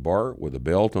weight on the bar with a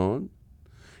belt on,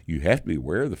 you have to be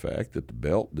aware of the fact that the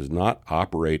belt does not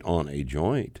operate on a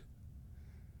joint.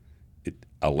 It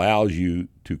allows you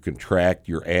to contract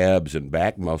your abs and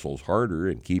back muscles harder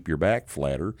and keep your back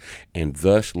flatter and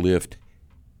thus lift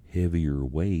heavier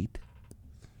weight.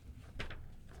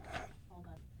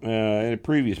 In a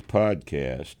previous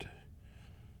podcast,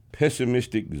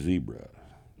 Pessimistic Zebra.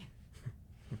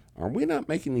 Are we not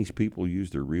making these people use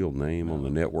their real name on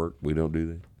the network? We don't do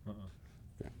that?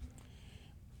 Okay.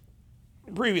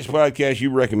 Previous podcast, you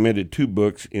recommended 2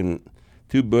 books,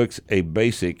 A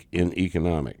Basic in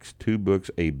Economics. 2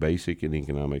 books, A Basic in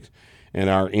Economics, and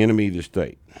Our Enemy, the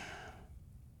State.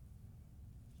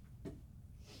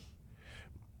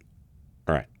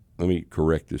 All right, let me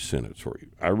correct this sentence for you.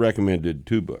 I recommended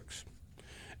 2 books.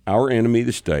 Our Enemy,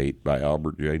 the State by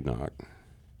Albert J. Nock,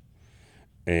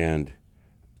 and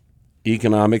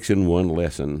Economics in One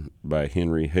Lesson by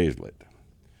Henry Hazlitt.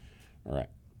 All right,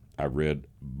 I've read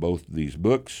both these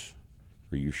books.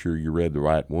 Are you sure you read the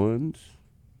right ones?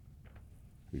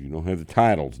 You don't have the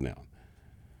titles now.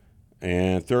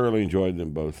 And thoroughly enjoyed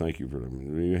them both. Thank you for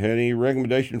them. Do you have any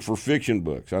recommendation for fiction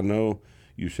books? I know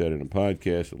you said in a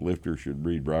podcast that lifters should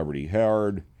read Robert E.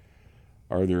 Howard.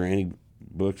 Are there any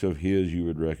books of his you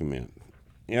would recommend?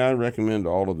 Yeah, I recommend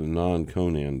all of the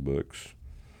non-Conan books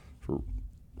for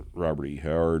Robert E.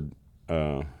 Howard.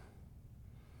 I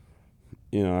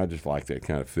just like that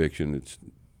kind of fiction. It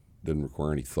doesn't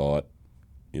require any thought.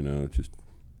 It's just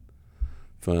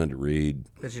fun to read.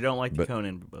 But you don't like the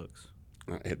Conan books.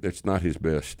 That's not his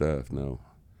best stuff, no.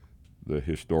 The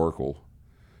historical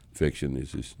fiction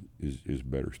is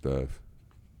better stuff.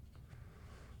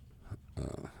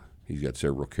 He's got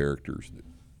several characters that,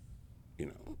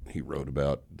 he wrote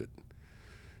about that,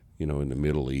 in the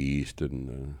Middle East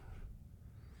and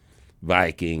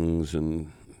Vikings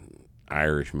and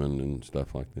Irishmen and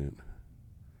stuff like that.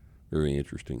 Very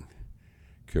interesting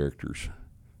characters.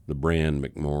 The Bran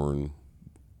McMorn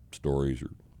stories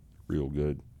are real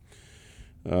good.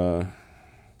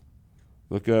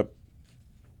 Look up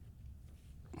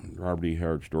Robert E.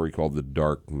 Howard story called The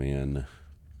Dark Man.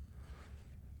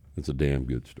 It's a damn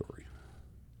good story.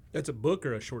 That's a book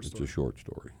or a short It's story? a short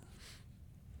story.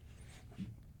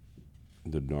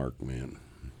 The Dark Man.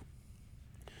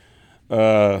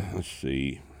 Let's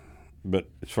see. But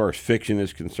as far as fiction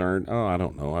is concerned, I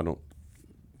don't know. I don't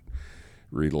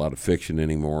read a lot of fiction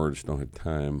anymore. I just don't have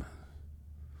time.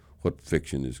 What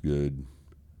fiction is good?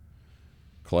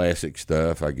 Classic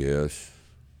stuff, I guess.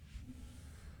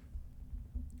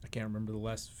 I can't remember the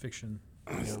last fiction.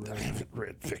 I haven't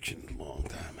read fiction in a long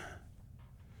time.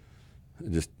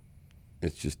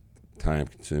 It's just time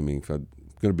consuming. If I'm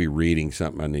going to be reading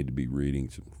something, I need to be reading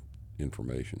some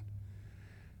information.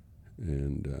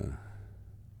 And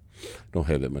don't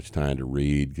have that much time to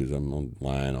read because I'm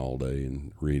online all day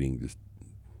and reading just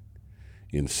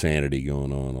insanity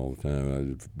going on all the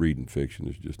time. Reading fiction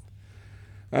is just,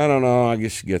 I don't know, I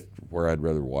guess get where I'd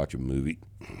rather watch a movie.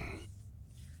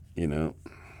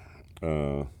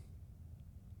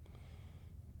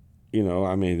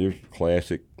 There's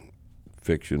classic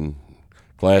fiction,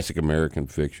 classic American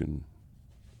fiction.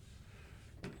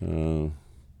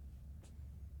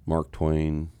 Mark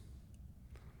Twain,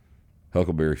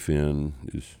 Huckleberry Finn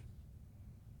is,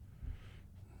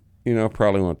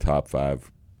 probably one of the top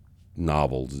 5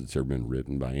 novels that's ever been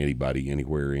written by anybody,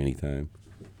 anywhere, anytime.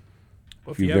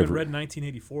 Well, if you haven't read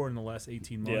 1984 in the last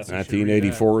 18 months, you should read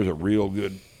 1984 is a real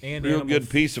good, And real Animal good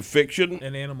piece of fiction.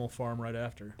 and Animal Farm right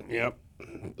after. Yep,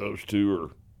 those two are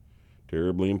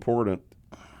terribly important.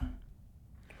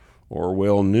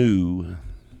 Orwell knew.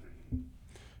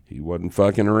 He wasn't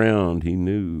fucking around. He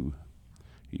knew.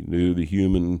 He knew the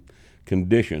human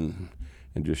condition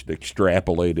and just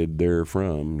extrapolated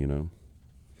therefrom, you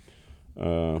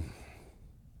know.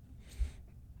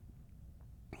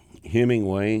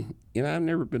 Hemingway, you know, I've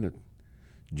never been a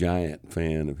giant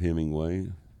fan of Hemingway.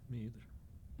 Me either.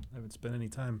 I haven't spent any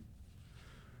time.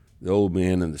 The Old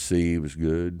Man and the Sea was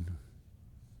good.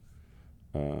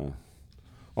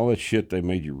 All that shit they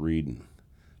made you read in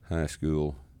high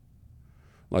school,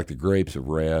 like The Grapes of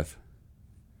Wrath.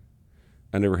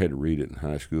 I never had to read it in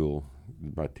high school.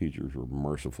 My teachers were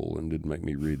merciful and didn't make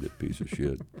me read that piece of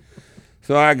shit.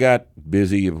 So I got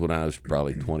busy when I was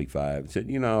probably 25 and said,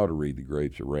 you know, I ought to read The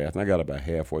Grapes of Wrath. And I got about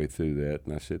halfway through that,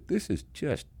 and I said, this is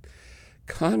just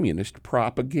communist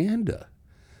propaganda.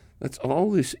 That's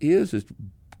all this is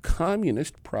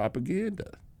communist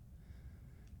propaganda.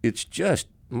 It's just,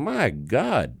 my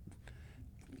God,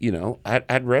 you know,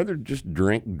 I'd rather just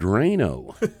drink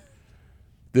Drano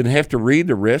than have to read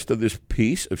the rest of this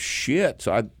piece of shit.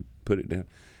 So I put it down.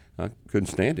 I couldn't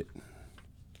stand it.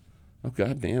 Oh,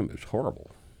 goddamn, it's horrible.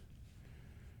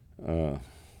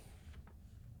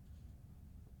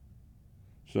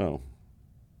 So,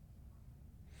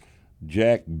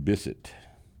 Jack Bissett.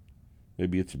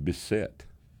 Maybe it's Bissett.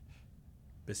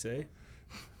 Bisset?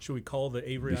 Should we call the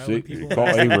Avery See, Island people? call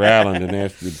Avery Island and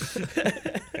ask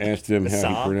them how he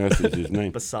Basa. pronounces his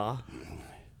name. Basa.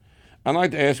 I'd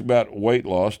like to ask about weight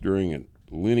loss during a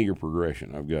linear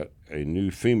progression. I've got a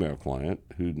new female client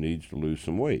who needs to lose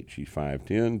some weight. She's 5'10",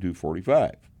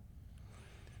 245.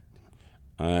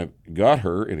 I've got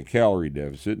her in a calorie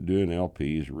deficit, doing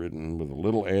LPs written with a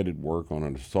little added work on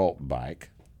an assault bike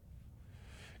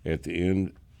at the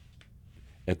end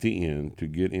to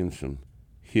get in some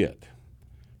HIIT.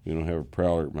 We don't have a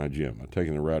prowler at my gym. Am I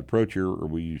taking the right approach here, or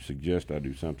will you suggest I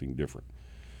do something different?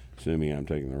 Assuming I'm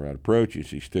taking the right approach, if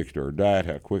she sticks to her diet,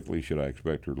 how quickly should I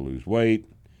expect her to lose weight?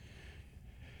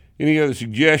 Any other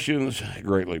suggestions?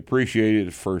 Greatly appreciated.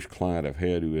 The first client I've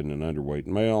had who isn't an underweight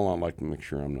male. I'd like to make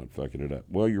sure I'm not fucking it up.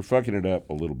 Well, you're fucking it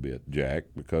up a little bit, Jack,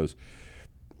 because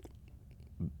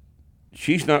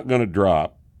she's not going to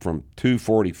drop from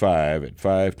 245 at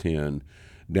 5'10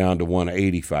 down to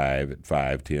 185 at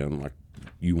 5'10 like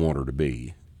you want her to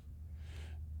be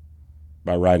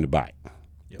by riding a bike.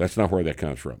 Yep. That's not where that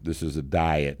comes from. This is a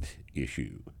diet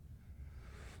issue.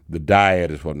 The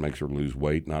diet is what makes her lose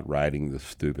weight, not riding the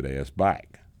stupid-ass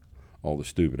bike. All the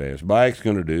stupid-ass bike's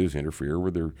going to do is interfere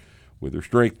with her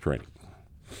strength training.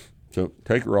 So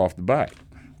take her off the bike.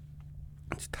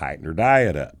 Let's tighten her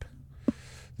diet up.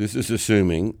 This is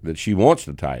assuming that she wants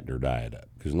to tighten her diet up,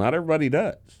 because not everybody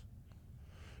does.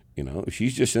 You know, if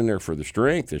she's just in there for the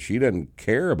strength, if she doesn't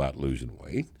care about losing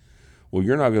weight, well,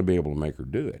 you're not going to be able to make her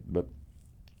do it. But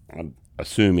I'm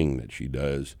assuming that she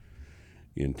does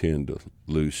intend to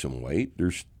lose some weight.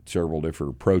 There's several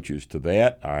different approaches to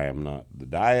that. I am not the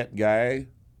diet guy,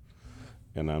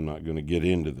 and I'm not going to get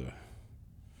into the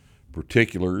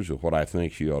particulars of what I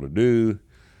think she ought to do.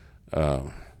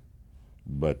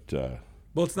 But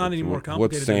well, it's not any more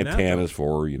complicated what's than that. Santana's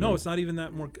for, you know. No, it's not even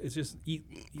that more. It's just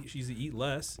she's to eat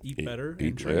less, eat better, and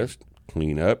Eat train. less,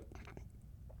 clean up,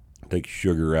 take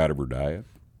sugar out of her diet.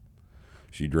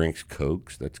 She drinks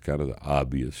Cokes. That's kind of the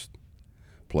obvious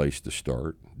place to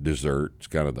start. Dessert's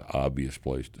kind of the obvious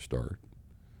place to start.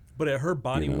 But at her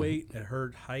body weight, at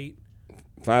her height,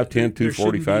 5'10",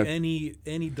 245. There shouldn't be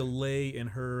any delay in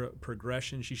her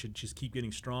progression. She should just keep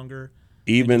getting stronger.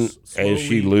 Even as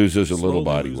she loses a little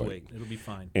body weight. It'll be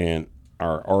fine. And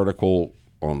our article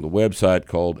on the website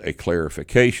called A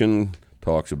Clarification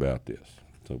talks about this.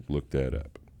 So look that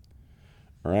up.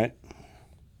 All right.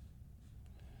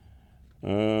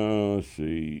 Let's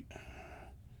see.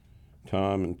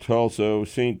 Tom in Tulsa,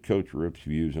 seen Coach Rip's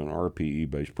views on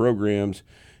RPE-based programs,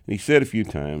 and he said a few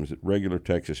times that regular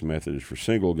Texas method is for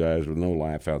single guys with no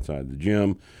life outside the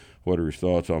gym. What are his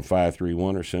thoughts on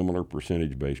 5-3-1 or similar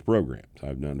percentage-based programs?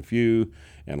 I've done a few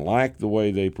and like the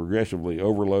way they progressively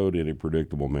overload in a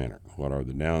predictable manner. What are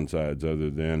the downsides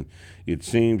other than it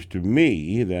seems to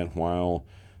me that while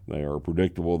they are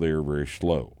predictable, they are very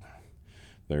slow.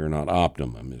 They are not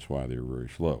optimum is why they're very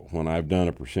slow. When I've done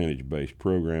a percentage-based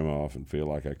program, I often feel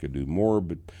like I could do more,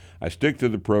 but I stick to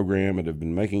the program and have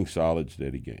been making solid,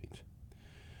 steady gains.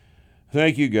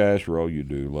 Thank you guys for all you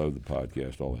do. Love the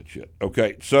podcast, all that shit.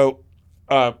 Okay, so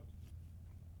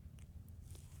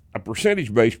a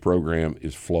percentage-based program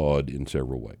is flawed in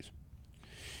several ways.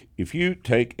 If you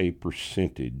take a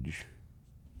percentage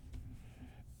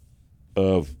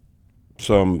of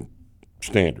some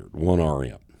standard, 1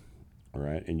 RM, all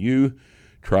right, and you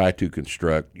try to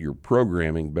construct your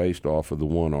programming based off of the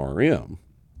 1 RM,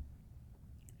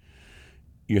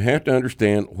 you have to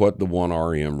understand what the 1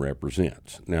 RM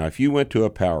represents. Now, if you went to a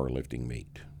powerlifting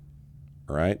meet,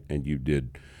 all right, and you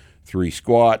did 3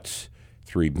 squats,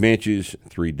 3 benches,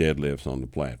 3 deadlifts on the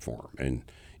platform, and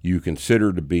you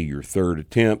consider to be your third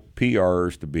attempt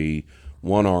PRs to be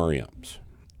 1 RMs,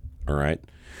 all right,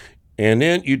 and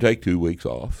then you take 2 weeks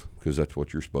off because that's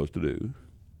what you're supposed to do,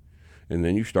 and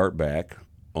then you start back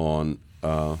on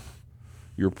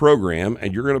your program,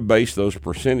 and you're going to base those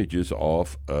percentages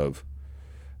off of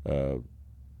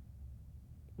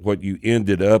what you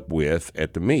ended up with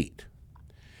at the meet.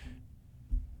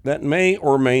 That may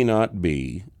or may not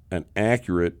be an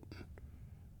accurate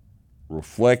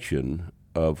reflection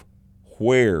of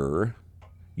where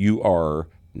you are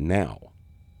now,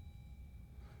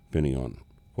 depending on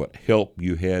what help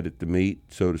you had at the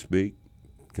meet, so to speak.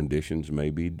 Conditions may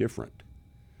be different.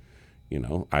 You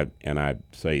know, I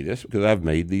say this because I've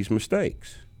made these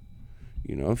mistakes.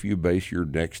 You know, if you base your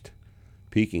next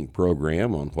peaking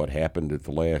program on what happened at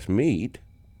the last meet,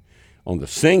 on the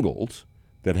singles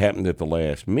that happened at the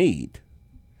last meet,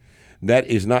 that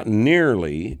is not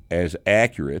nearly as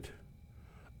accurate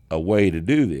a way to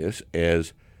do this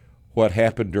as what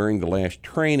happened during the last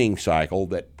training cycle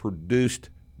that produced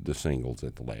the singles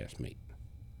at the last meet.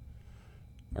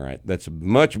 All right, that's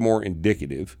much more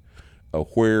indicative of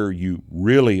where you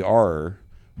really are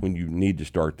when you need to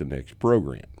start the next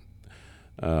program.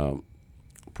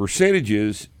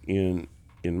 Percentages, in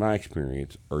my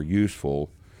experience, are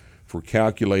useful for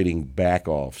calculating back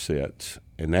offsets,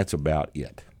 and that's about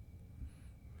it.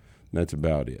 That's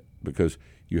about it, because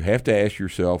you have to ask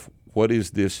yourself, what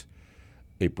is this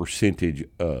a percentage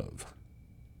of?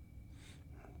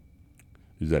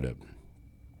 Is that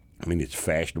it's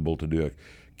fashionable to do a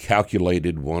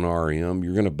calculated 1 RM.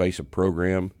 You're going to base a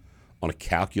program on a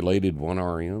calculated 1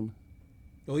 RM?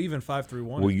 Well, even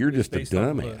 531. Well, you're just a based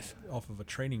dumbass. Off of a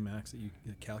training max that you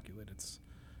calculate.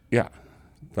 Yeah,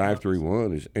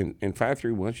 531 is, and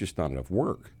 531 is just not enough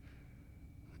work.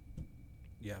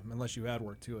 Yeah, unless you add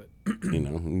work to it. You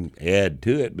know, add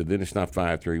to it, but then it's not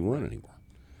 531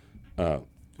 anymore.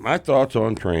 My thoughts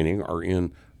on training are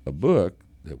in a book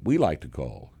that we like to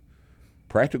call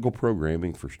Practical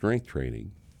Programming for Strength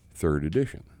Training, 3rd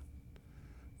edition,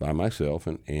 by myself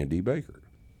and Andy Baker,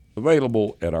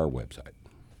 available at our website.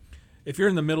 If you're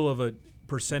in the middle of a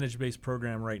percentage-based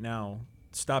program right now,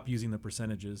 stop using the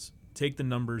percentages. Take the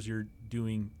numbers you're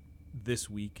doing this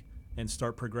week and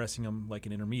start progressing them like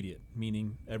an intermediate,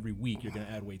 meaning every week you're going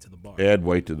to add weight to the bar. Add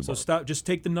weight to the bar. So just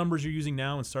take the numbers you're using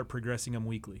now and start progressing them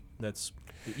weekly. That's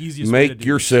the easiest way to do it. Make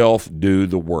yourself do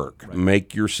the work. Right.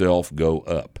 Make yourself go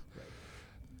up.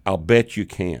 I'll bet you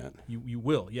can. You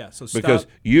will, yeah. So stop. Because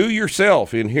you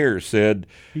yourself in here said,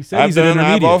 I've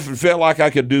often felt like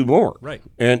I could do more. Right.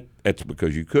 And that's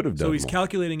because you could have done So he's more.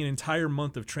 calculating an entire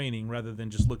month of training rather than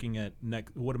just looking at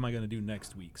what am I going to do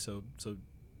next week. So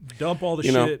dump all the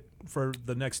shit for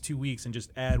the next 2 weeks and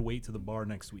just add weight to the bar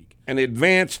next week. An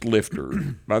advanced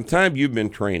lifter, by the time you've been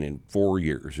training 4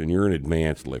 years and you're an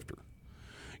advanced lifter,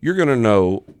 you're going to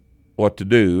know what to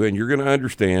do, and you're going to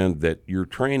understand that your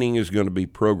training is going to be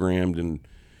programmed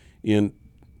in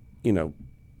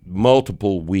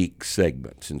multiple week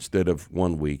segments instead of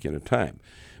 1 week at a time.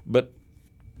 But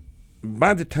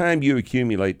by the time you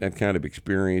accumulate that kind of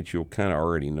experience, you'll kind of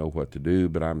already know what to do.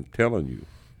 But I'm telling you,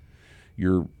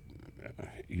 you're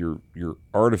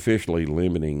artificially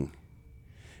limiting.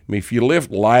 I mean, if you lift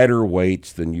lighter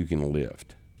weights than you can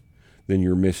lift, then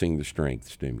you're missing the strength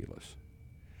stimulus.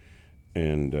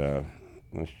 And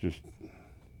that's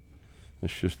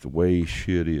just the way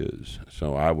shit is.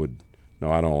 So I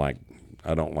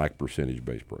don't like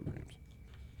percentage-based programs.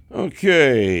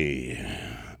 Okay,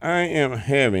 I am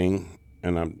having,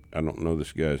 and I don't know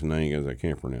this guy's name because I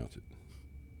can't pronounce it.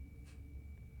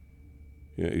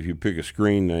 Yeah, if you pick a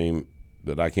screen name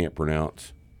that I can't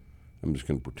pronounce, I'm just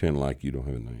going to pretend like you don't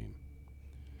have a name.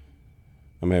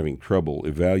 I'm having trouble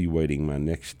evaluating my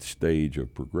next stage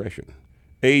of progression.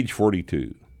 Age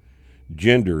 42.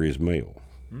 Gender is male.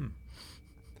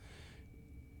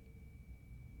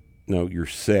 No, your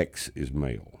sex is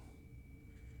male.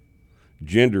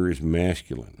 Gender is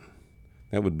masculine.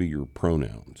 That would be your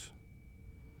pronouns.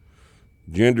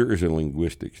 Gender is a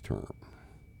linguistics term.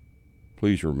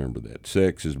 Please remember that.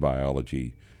 Sex is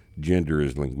biology. Gender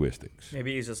is linguistics.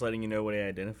 Maybe he's just letting you know what he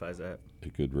identifies as.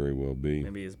 It could very well be.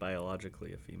 Maybe he's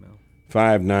biologically a female.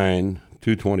 5'9",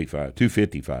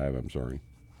 255, I'm sorry.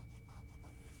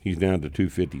 He's down to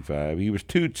 255. He was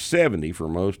 270 for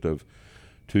most of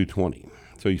 220.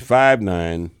 So he's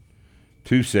 5'9",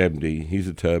 270. He's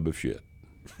a tub of shit.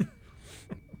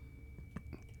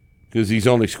 Because he's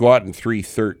only squatting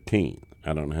 313.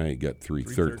 I don't know how he got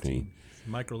 313.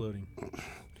 Microloading.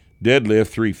 Deadlift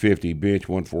 350, bench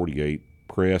 148,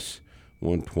 press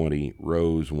 120,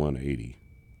 rows 180.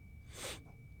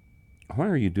 Why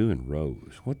are you doing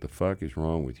rows? What the fuck is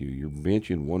wrong with you? You're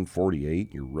benching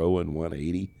 148, you're rowing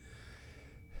 180.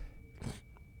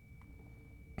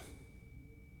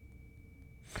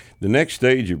 The next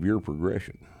stage of your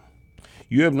progression.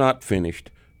 You have not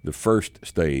finished the first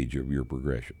stage of your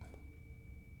progression.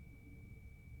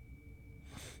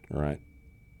 All right.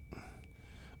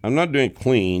 I'm not doing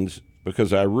cleans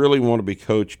because I really want to be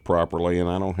coached properly and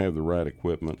I don't have the right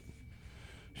equipment.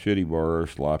 Shitty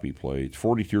bars, sloppy plates.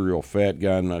 42-year-old fat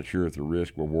guy, I'm not sure if the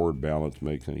risk-reward balance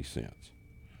makes any sense.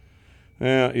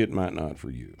 Well, it might not for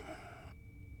you.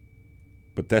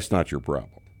 But that's not your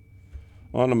problem.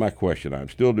 On to my question. I'm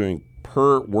still doing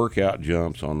per workout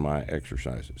jumps on my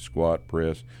exercises. Squat,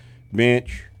 press,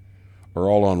 bench are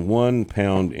all on 1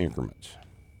 pound increments.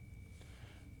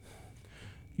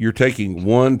 You're taking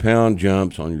 1 pound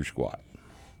jumps on your squat.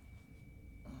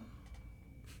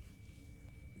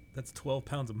 That's 12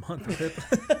 pounds a month.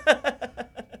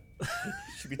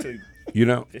 Should be doing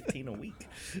 15 a week.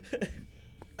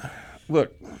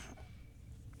 Look,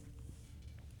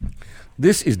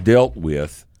 this is dealt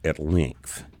with at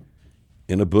length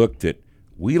in a book that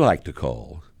we like to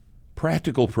call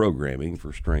Practical Programming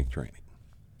for Strength Training,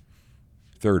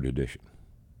 3rd edition,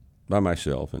 by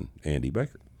myself and Andy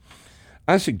Baker.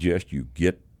 I suggest you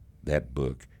get that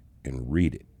book and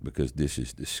read it because this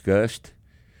is discussed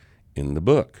in the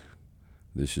book.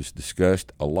 This is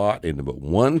discussed a lot in the book.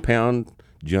 1 pound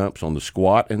jumps on the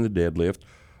squat and the deadlift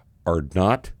are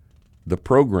not the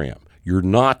program. You're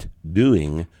not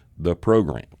doing the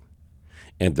program.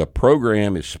 And the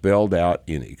program is spelled out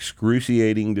in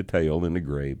excruciating detail in the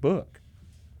gray book.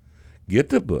 Get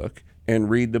the book and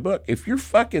read the book. If you're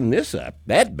fucking this up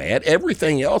that bad,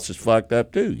 everything else is fucked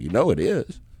up too. You know it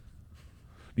is.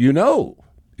 You know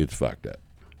it's fucked up.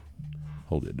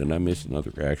 Hold it. Did I miss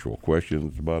another actual question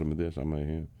at the bottom of this? I may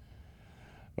have.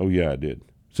 Oh, yeah, I did.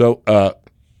 So,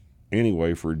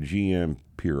 anyway, for GM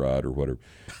Pirod or whatever,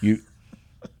 you're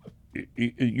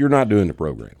not doing the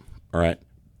program, all right?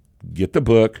 Get the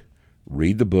book,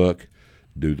 read the book,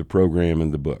 do the program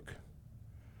in the book.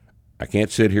 I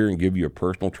can't sit here and give you a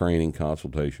personal training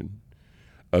consultation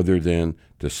other than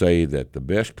to say that the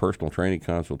best personal training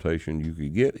consultation you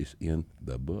could get is in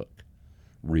the book.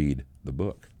 Read the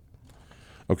book.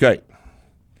 Okay.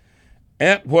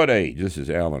 At what age, this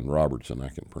is Alan Robertson, I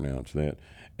can pronounce that.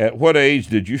 At what age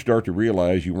did you start to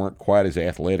realize you weren't quite as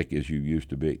athletic as you used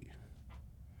to be?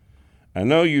 I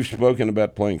know you've spoken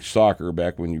about playing soccer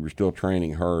back when you were still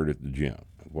training hard at the gym.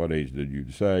 At what age did you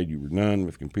decide you were done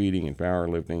with competing in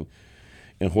powerlifting?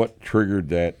 And what triggered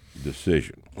that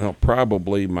decision? Well,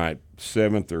 probably my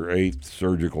 7th or 8th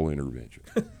surgical intervention.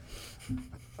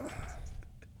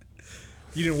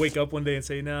 You didn't wake up one day and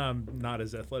say, "No, I'm not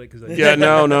as athletic as I." Yeah,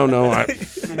 no. I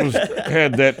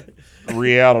had that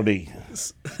reality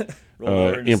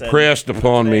impressed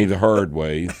upon me the hard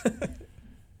way.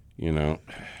 You know,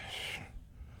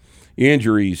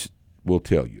 injuries will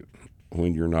tell you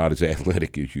when you're not as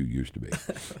athletic as you used to be.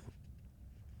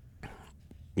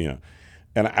 You know,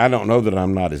 and I don't know that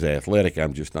I'm not as athletic.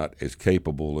 I'm just not as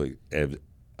capable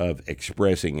of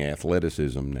expressing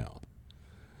athleticism now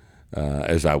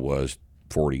as I was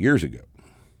 40 years ago.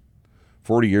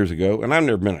 40 years ago, and I've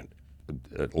never been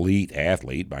an elite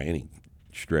athlete by any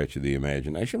stretch of the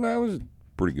imagination, but I was a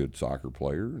pretty good soccer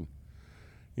player. And,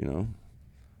 you know,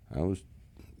 I was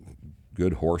a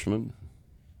good horseman.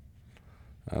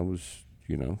 I was,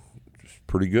 you know, just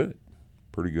pretty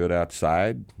good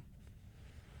outside.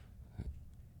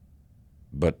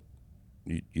 But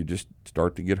you just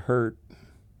start to get hurt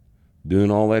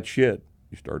doing all that shit.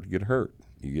 You start to get hurt.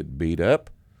 You get beat up,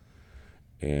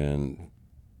 and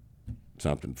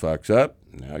something fucks up.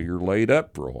 Now you're laid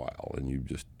up for a while, and you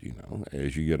just, you know,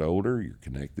 as you get older, your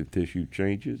connective tissue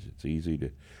changes. It's easy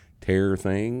to tear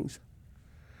things.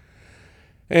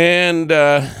 And,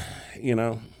 you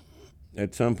know,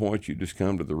 at some point you just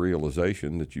come to the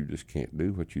realization that you just can't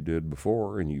do what you did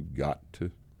before, and you've got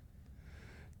to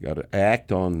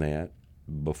act on that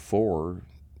before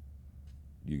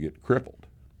you get crippled.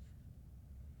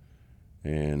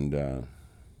 And,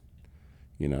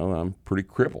 you know, I'm pretty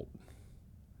crippled.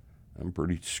 I'm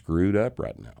pretty screwed up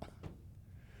right now.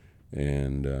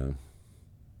 And,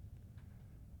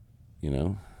 You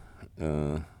know,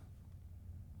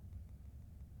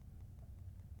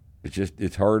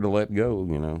 it's hard to let go.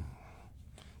 You know,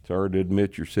 it's hard to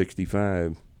admit you're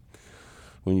 65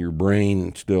 when your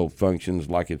brain still functions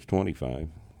like it's 25.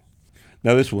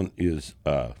 Now this one is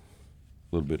a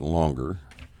little bit longer,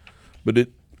 but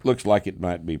it looks like it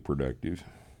might be productive.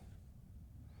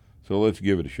 So let's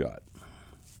give it a shot.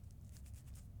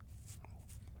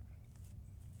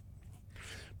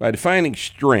 By defining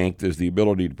strength as the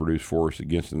ability to produce force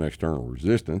against an external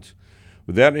resistance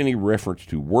without any reference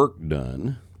to work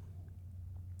done,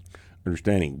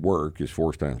 understanding work is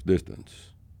force times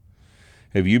distance,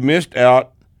 have you missed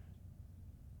out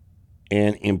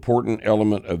an important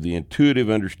element of the intuitive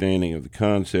understanding of the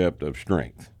concept of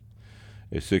strength?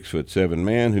 A 6'7"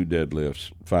 man who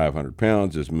deadlifts 500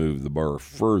 pounds has moved the bar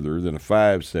further than a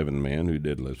 5'7" man who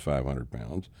deadlifts 500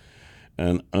 pounds,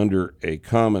 and under a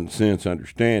common sense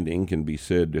understanding can be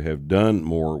said to have done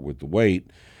more with the weight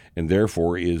and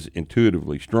therefore is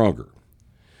intuitively stronger,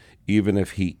 even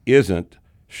if he isn't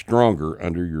stronger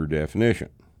under your definition.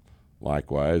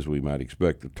 Likewise, we might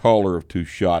expect the taller of two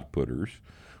shot putters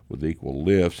with equal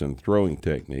lifts and throwing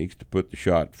techniques to put the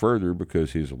shot further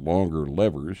because his longer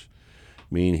levers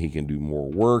mean he can do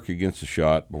more work against the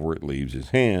shot before it leaves his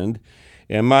hand,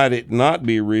 and might it not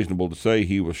be reasonable to say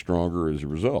he was stronger as a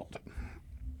result?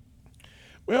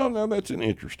 Well, now that's an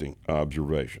interesting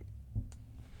observation.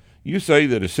 You say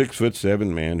that a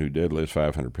 6'7" man who deadlifts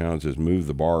 500 pounds has moved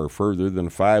the bar further than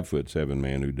a 5'7"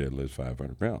 man who deadlifts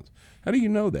 500 pounds. How do you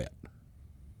know that?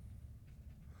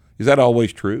 Is that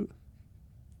always true?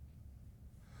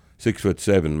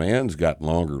 6'7" man's got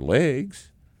longer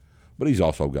legs, but he's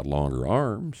also got longer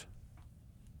arms.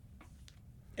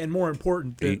 And more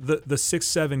important, the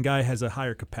 6'7" guy has a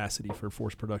higher capacity for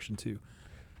force production too.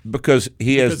 Because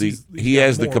he has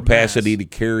the capacity mass to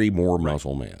carry more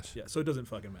muscle mass. Yeah, so it doesn't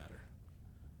fucking matter.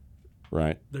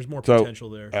 Right. There's more potential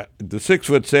there. The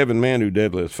 6'7" man who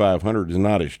deadlifts 500 is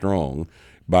not as strong,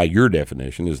 by your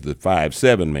definition, as the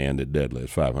 5'7" man that deadlifts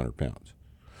 500 pounds.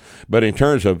 But in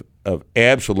terms of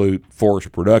absolute force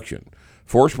production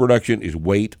is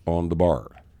weight on the bar.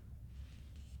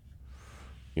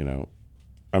 You know,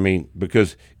 I mean,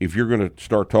 because if you're going to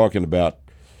start talking about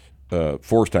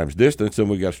force times distance, then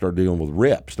we got to start dealing with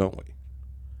reps, don't we?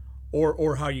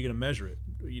 Or how are you going to measure it?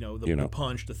 The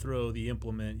punch, the throw, the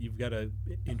implement. You've got to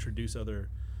introduce other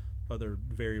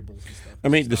variables and stuff. I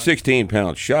mean, the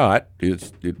 16-pound shot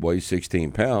it weighs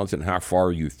 16 pounds, and how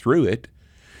far you threw it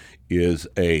is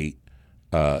a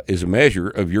measure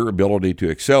of your ability to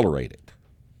accelerate it,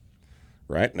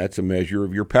 right? And that's a measure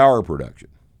of your power production.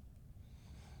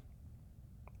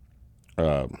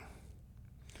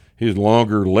 His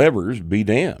longer levers be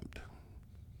damned.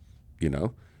 You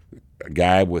know, a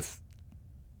guy with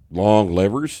long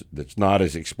levers that's not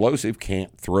as explosive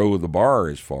can't throw the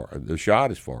shot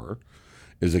as far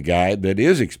as a guy that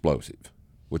is explosive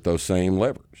with those same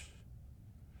levers.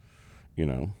 You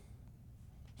know,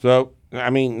 so I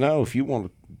mean, no, if you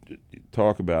want to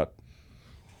talk about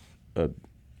an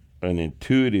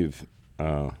intuitive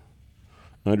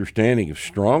understanding of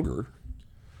stronger,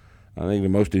 I think the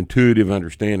most intuitive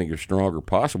understanding of stronger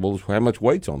possible is how much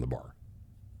weight's on the bar.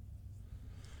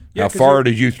 Yeah, how far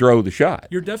did you throw the shot?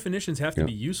 Your definitions have to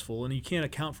be useful, and you can't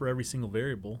account for every single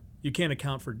variable. You can't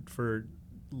account for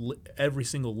every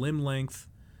single limb length,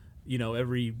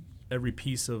 every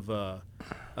piece of, the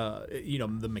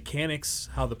mechanics,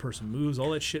 how the person moves,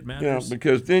 all that shit matters. Yeah,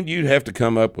 because then you'd have to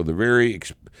come up with a very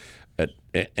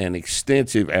an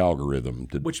extensive algorithm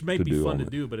which may be fun to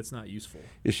do, but it's not useful.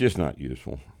 It's just not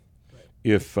useful.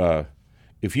 Right.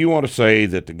 If you want to say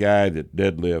that the guy that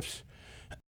deadlifts,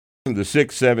 the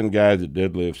 6'7" guy that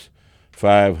deadlifts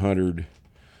 500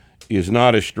 is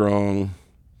not as strong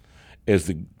as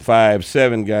the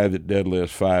 5'7" guy that deadlifts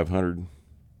 500,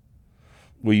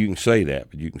 well, you can say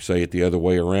that, but you can say it the other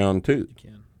way around too,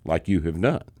 like you have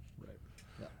done. Right.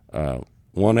 Yeah.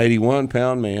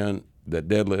 181-pound man that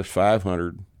deadlifts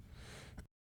 500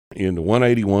 in the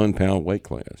 181-pound weight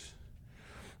class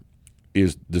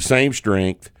is the same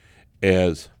strength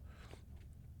as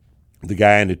the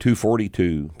guy in the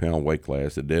 242-pound weight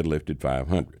class that deadlifted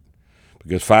 500,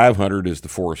 because 500 is the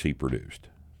force he produced,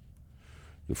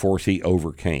 the force he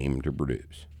overcame to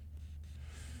produce,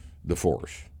 the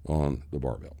force on the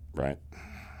barbell, right?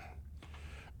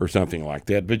 Or something like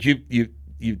that. But you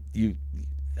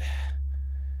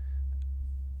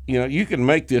can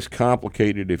make this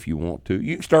complicated if you want to.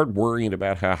 You can start worrying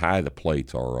about how high the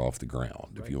plates are off the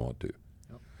ground if you want to.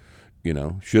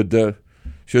 Yep. Should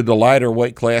the lighter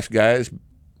weight class guys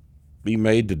be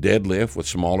made to deadlift with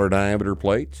smaller diameter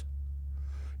plates?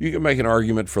 You can make an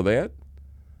argument for that.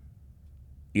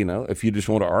 if you just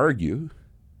want to argue.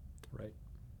 Right.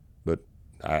 But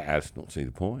I just don't see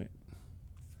the point.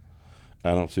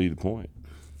 I don't see the point.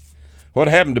 What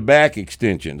happened to back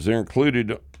extensions? They're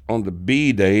included on the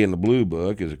B day in the Blue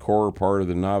Book as a core part of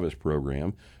the novice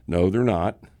program. No, they're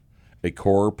not a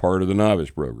core part of the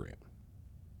novice program.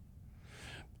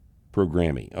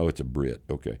 Programming. Oh, it's a Brit.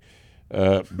 Okay.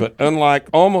 But unlike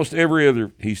almost every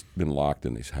other, he's been locked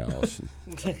in his house.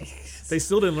 They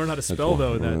still didn't learn how to spell,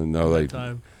 though, that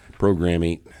time.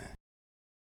 Programming.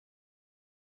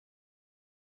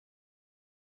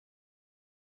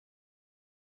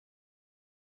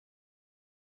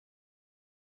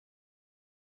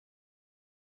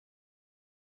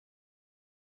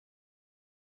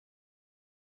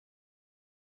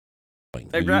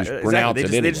 They just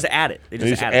add it. They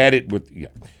just add it with, yeah.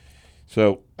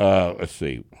 So let's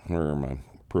see, where am I?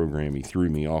 Programming threw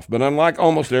me off. But unlike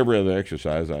almost every other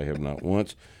exercise, I have not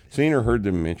once seen or heard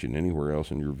them mentioned anywhere else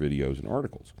in your videos and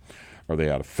articles. Are they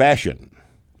out of fashion?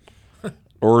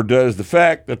 Or does the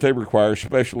fact that they require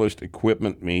specialist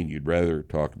equipment mean you'd rather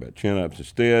talk about chin-ups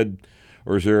instead?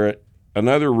 Or is there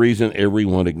another reason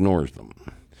everyone ignores them?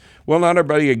 Well, not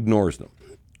everybody ignores them.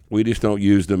 We just don't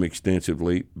use them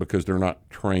extensively because they're not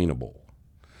trainable.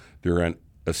 They're an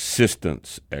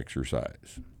assistance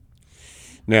exercise.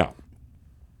 Now,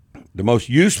 the most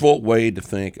useful way to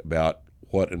think about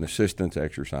what an assistance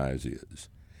exercise is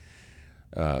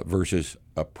versus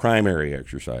a primary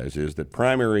exercise is that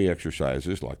primary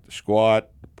exercises like the squat,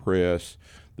 the press,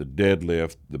 the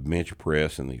deadlift, the bench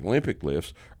press, and the Olympic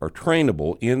lifts are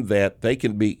trainable in that they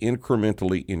can be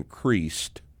incrementally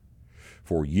increased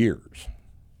for years.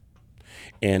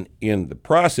 And in the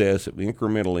process of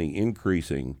incrementally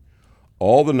increasing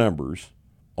all the numbers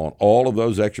on all of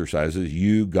those exercises,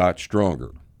 you got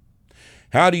stronger.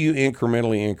 How do you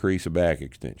incrementally increase a back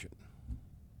extension?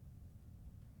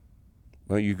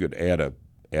 Well, you could add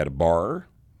a bar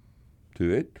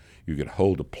to it. You could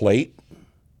hold a plate.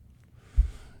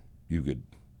 You could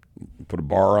put a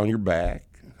bar on your back.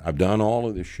 I've done all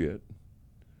of this shit.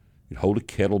 You hold a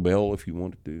kettlebell if you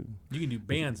wanted to. You can do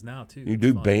bands now, too. You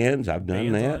do bands. I've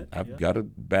done that. I've got a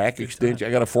back extension.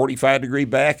 I got a 45-degree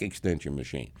back extension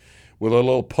machine with a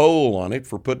little pole on it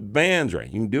for putting bands right.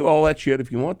 You can do all that shit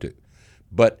if you want to.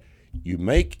 But you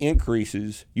make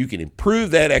increases. You can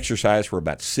improve that exercise for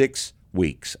about 6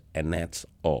 weeks, and that's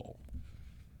all.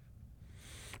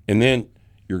 And then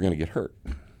you're going to get hurt.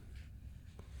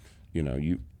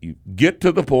 You get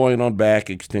to the point on back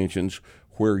extensions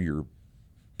where your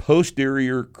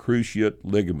posterior cruciate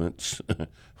ligaments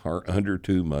are under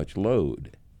too much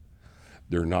load.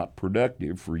 They're not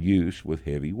productive for use with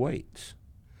heavy weights.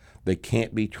 They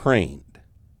can't be trained.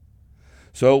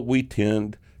 So we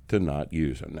tend to not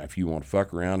use them. Now, if you want to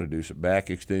fuck around and do some back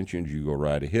extensions, you go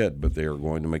right ahead, but they are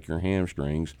going to make your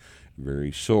hamstrings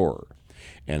very sore.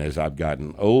 And as I've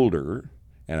gotten older,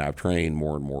 and I've trained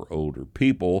more and more older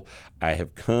people, I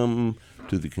have come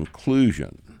to the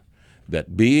conclusion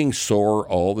that being sore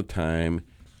all the time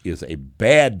is a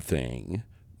bad thing,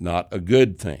 not a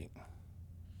good thing.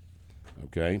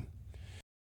 Okay?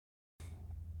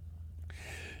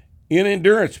 In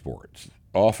endurance sports,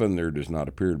 often there does not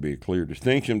appear to be a clear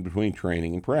distinction between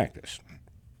training and practice.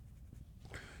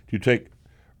 To take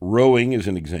rowing as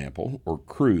an example, or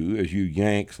crew, as you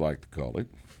Yanks like to call it.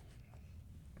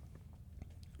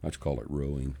 Let's call it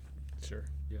rowing. Sure,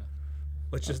 yeah.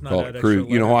 Let's just not call add it crew.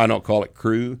 extra You know why I don't call it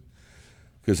crew?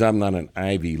 Because I'm not an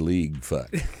Ivy League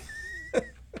fuck.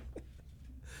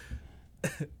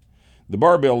 The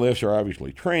barbell lifts are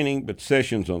obviously training, but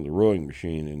sessions on the rowing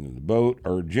machine and in the boat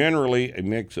are generally a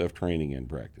mix of training and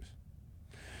practice.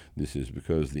 This is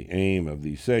because the aim of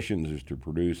these sessions is to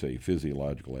produce a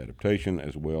physiological adaptation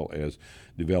as well as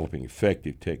developing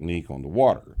effective technique on the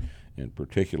water, and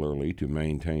particularly to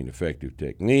maintain effective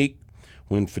technique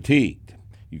when fatigued.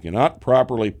 You cannot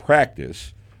properly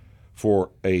practice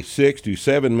for a 6 to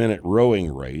 7 minute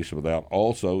rowing race without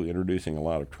also introducing a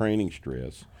lot of training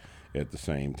stress at the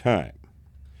same time.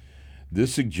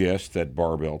 This suggests that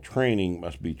barbell training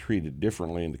must be treated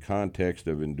differently in the context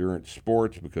of endurance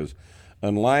sports because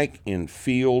unlike in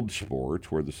field sports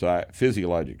where the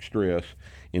physiologic stress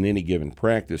in any given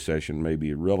practice session may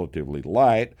be relatively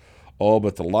light, all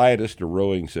but the lightest of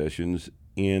rowing sessions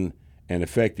in an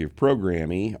effective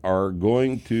programming are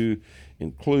going to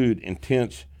include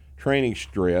intense training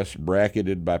stress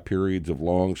bracketed by periods of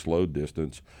long, slow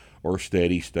distance or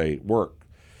steady state work.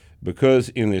 Because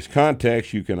in this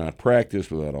context you cannot practice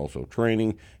without also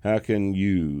training, how can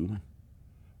you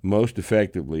most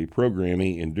effectively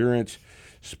programming endurance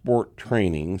sport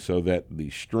training so that the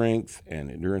strength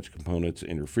and endurance components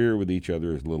interfere with each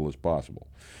other as little as possible?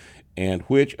 And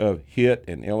which of HIIT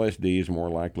and LSD is more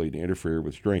likely to interfere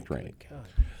with strength training?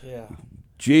 Yeah.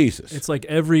 Jesus. It's like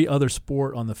every other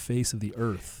sport on the face of the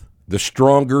earth. The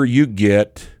stronger you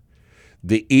get,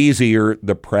 the easier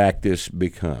the practice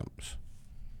becomes.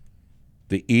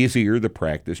 The easier the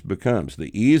practice becomes.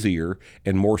 The easier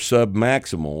and more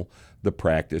submaximal the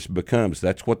practice becomes.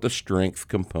 That's what the strength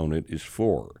component is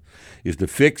for, is to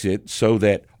fix it so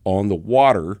that on the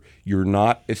water you're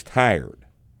not as tired.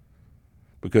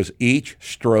 Because each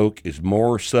stroke is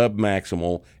more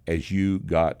submaximal as you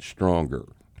got stronger.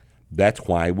 That's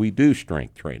why we do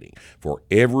strength training for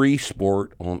every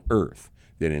sport on earth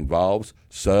that involves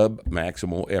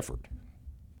submaximal effort.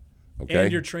 Okay?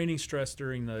 And your training stress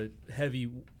during the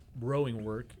heavy rowing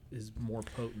work is more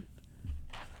potent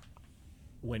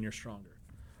when you're stronger.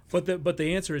 But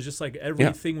the answer is just like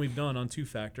everything we've done on Two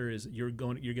Factor is you're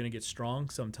going to get strong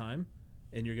sometime,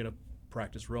 and you're going to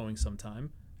practice rowing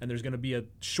sometime. And there's going to be a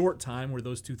short time where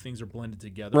those two things are blended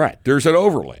together. Right. There's an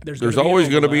overlap. There's always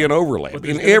going to be an overlap.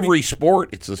 In every sport,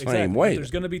 it's the same way. There's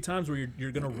going to be times where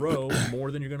you're going to row more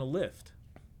than you're going to lift.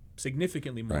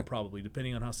 Significantly more, probably,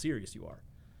 depending on how serious you are.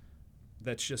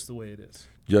 That's just the way it is.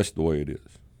 Just the way it is.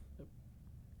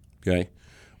 Okay?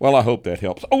 Well, I hope that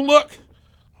helps. Oh, look!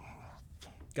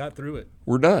 Got through it.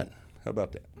 We're done. How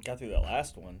about that? Got through that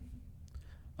last one.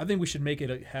 I think we should make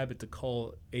it a habit to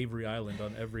call Avery Island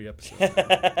on every episode.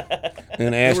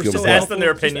 And ask them. Just ask them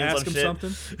their opinions on shit.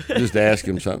 something. Just ask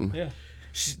them something. Yeah.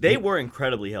 They were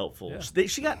incredibly helpful. Yeah.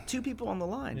 She got 2 people on the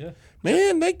line. Yeah.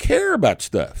 Man, they care about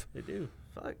stuff. They do.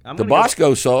 Fuck. I'm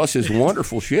Tabasco sauce is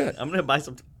wonderful shit. I'm going to buy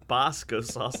some Tabasco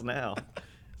sauce now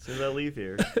as soon as I leave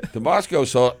here. Tabasco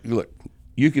sauce, look,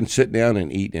 you can sit down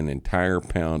and eat an entire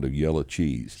pound of yellow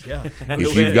cheese. Yeah.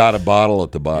 If you've got a bottle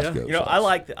of Tabasco You know, sauce. I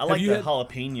like the had-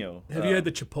 jalapeno. Have you had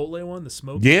the Chipotle one, the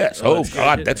smoked? Yes. Oh,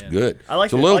 God, good, that's man. good. I like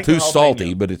it's a the- little I like the too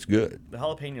salty, jalapeno. but it's good. The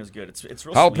jalapeno's good. It's real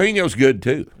sweet. Jalapeno's good,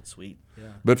 too. It's sweet.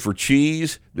 But for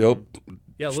cheese, they'll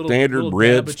Yeah, a little, standard little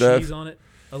bread dab of stuff. cheese on it.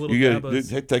 A little You dab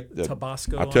get of take the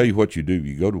Tabasco. I'll on tell it. you what you do.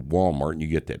 You go to Walmart and you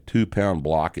get that 2-pound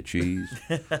block of cheese,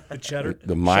 The cheddar.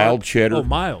 the mild Sharp? cheddar, Oh,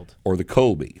 mild. or the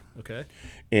Colby, Okay.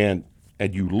 and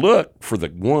you look for the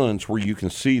ones where you can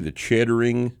see the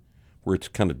cheddaring, where it's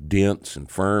kind of dense and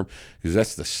firm, because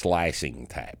that's the slicing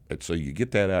type. And so you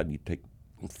get that out and you take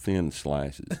thin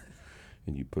slices,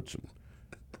 and you put some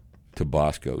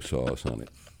Tabasco sauce on it.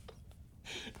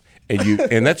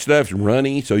 And that stuff's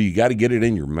runny, so you got to get it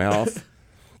in your mouth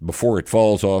before it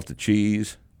falls off the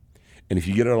cheese. And if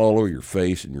you get it all over your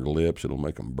face and your lips, it'll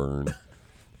make them burn.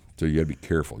 So you got to be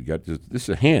careful. This is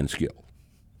a hand skill,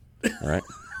 all right?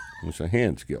 It's a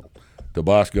hand skill.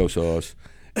 Tabasco sauce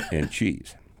and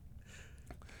cheese.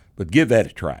 But give that a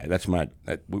try.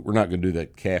 We're not going to do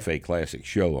that Cafe Classic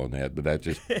show on that, but I'm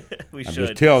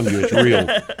just telling you, it's real.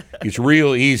 It's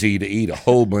real easy to eat a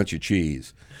whole bunch of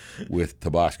cheese with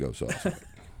Tabasco sauce on it.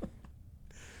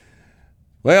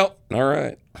 Well, all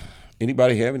right.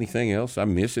 Anybody have anything else? I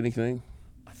miss anything?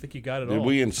 I think you got it Did all.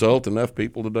 we insult enough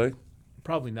people today?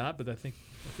 Probably not, but I think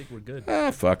we're good.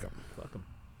 Fuck them. Fuck 'em.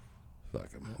 Fuck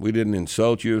them. We didn't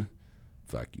insult you.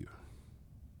 Fuck you.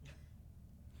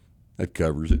 That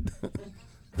covers it.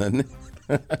 Doesn't it?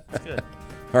 It's good.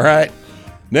 All right.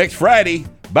 Next Friday.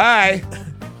 Bye.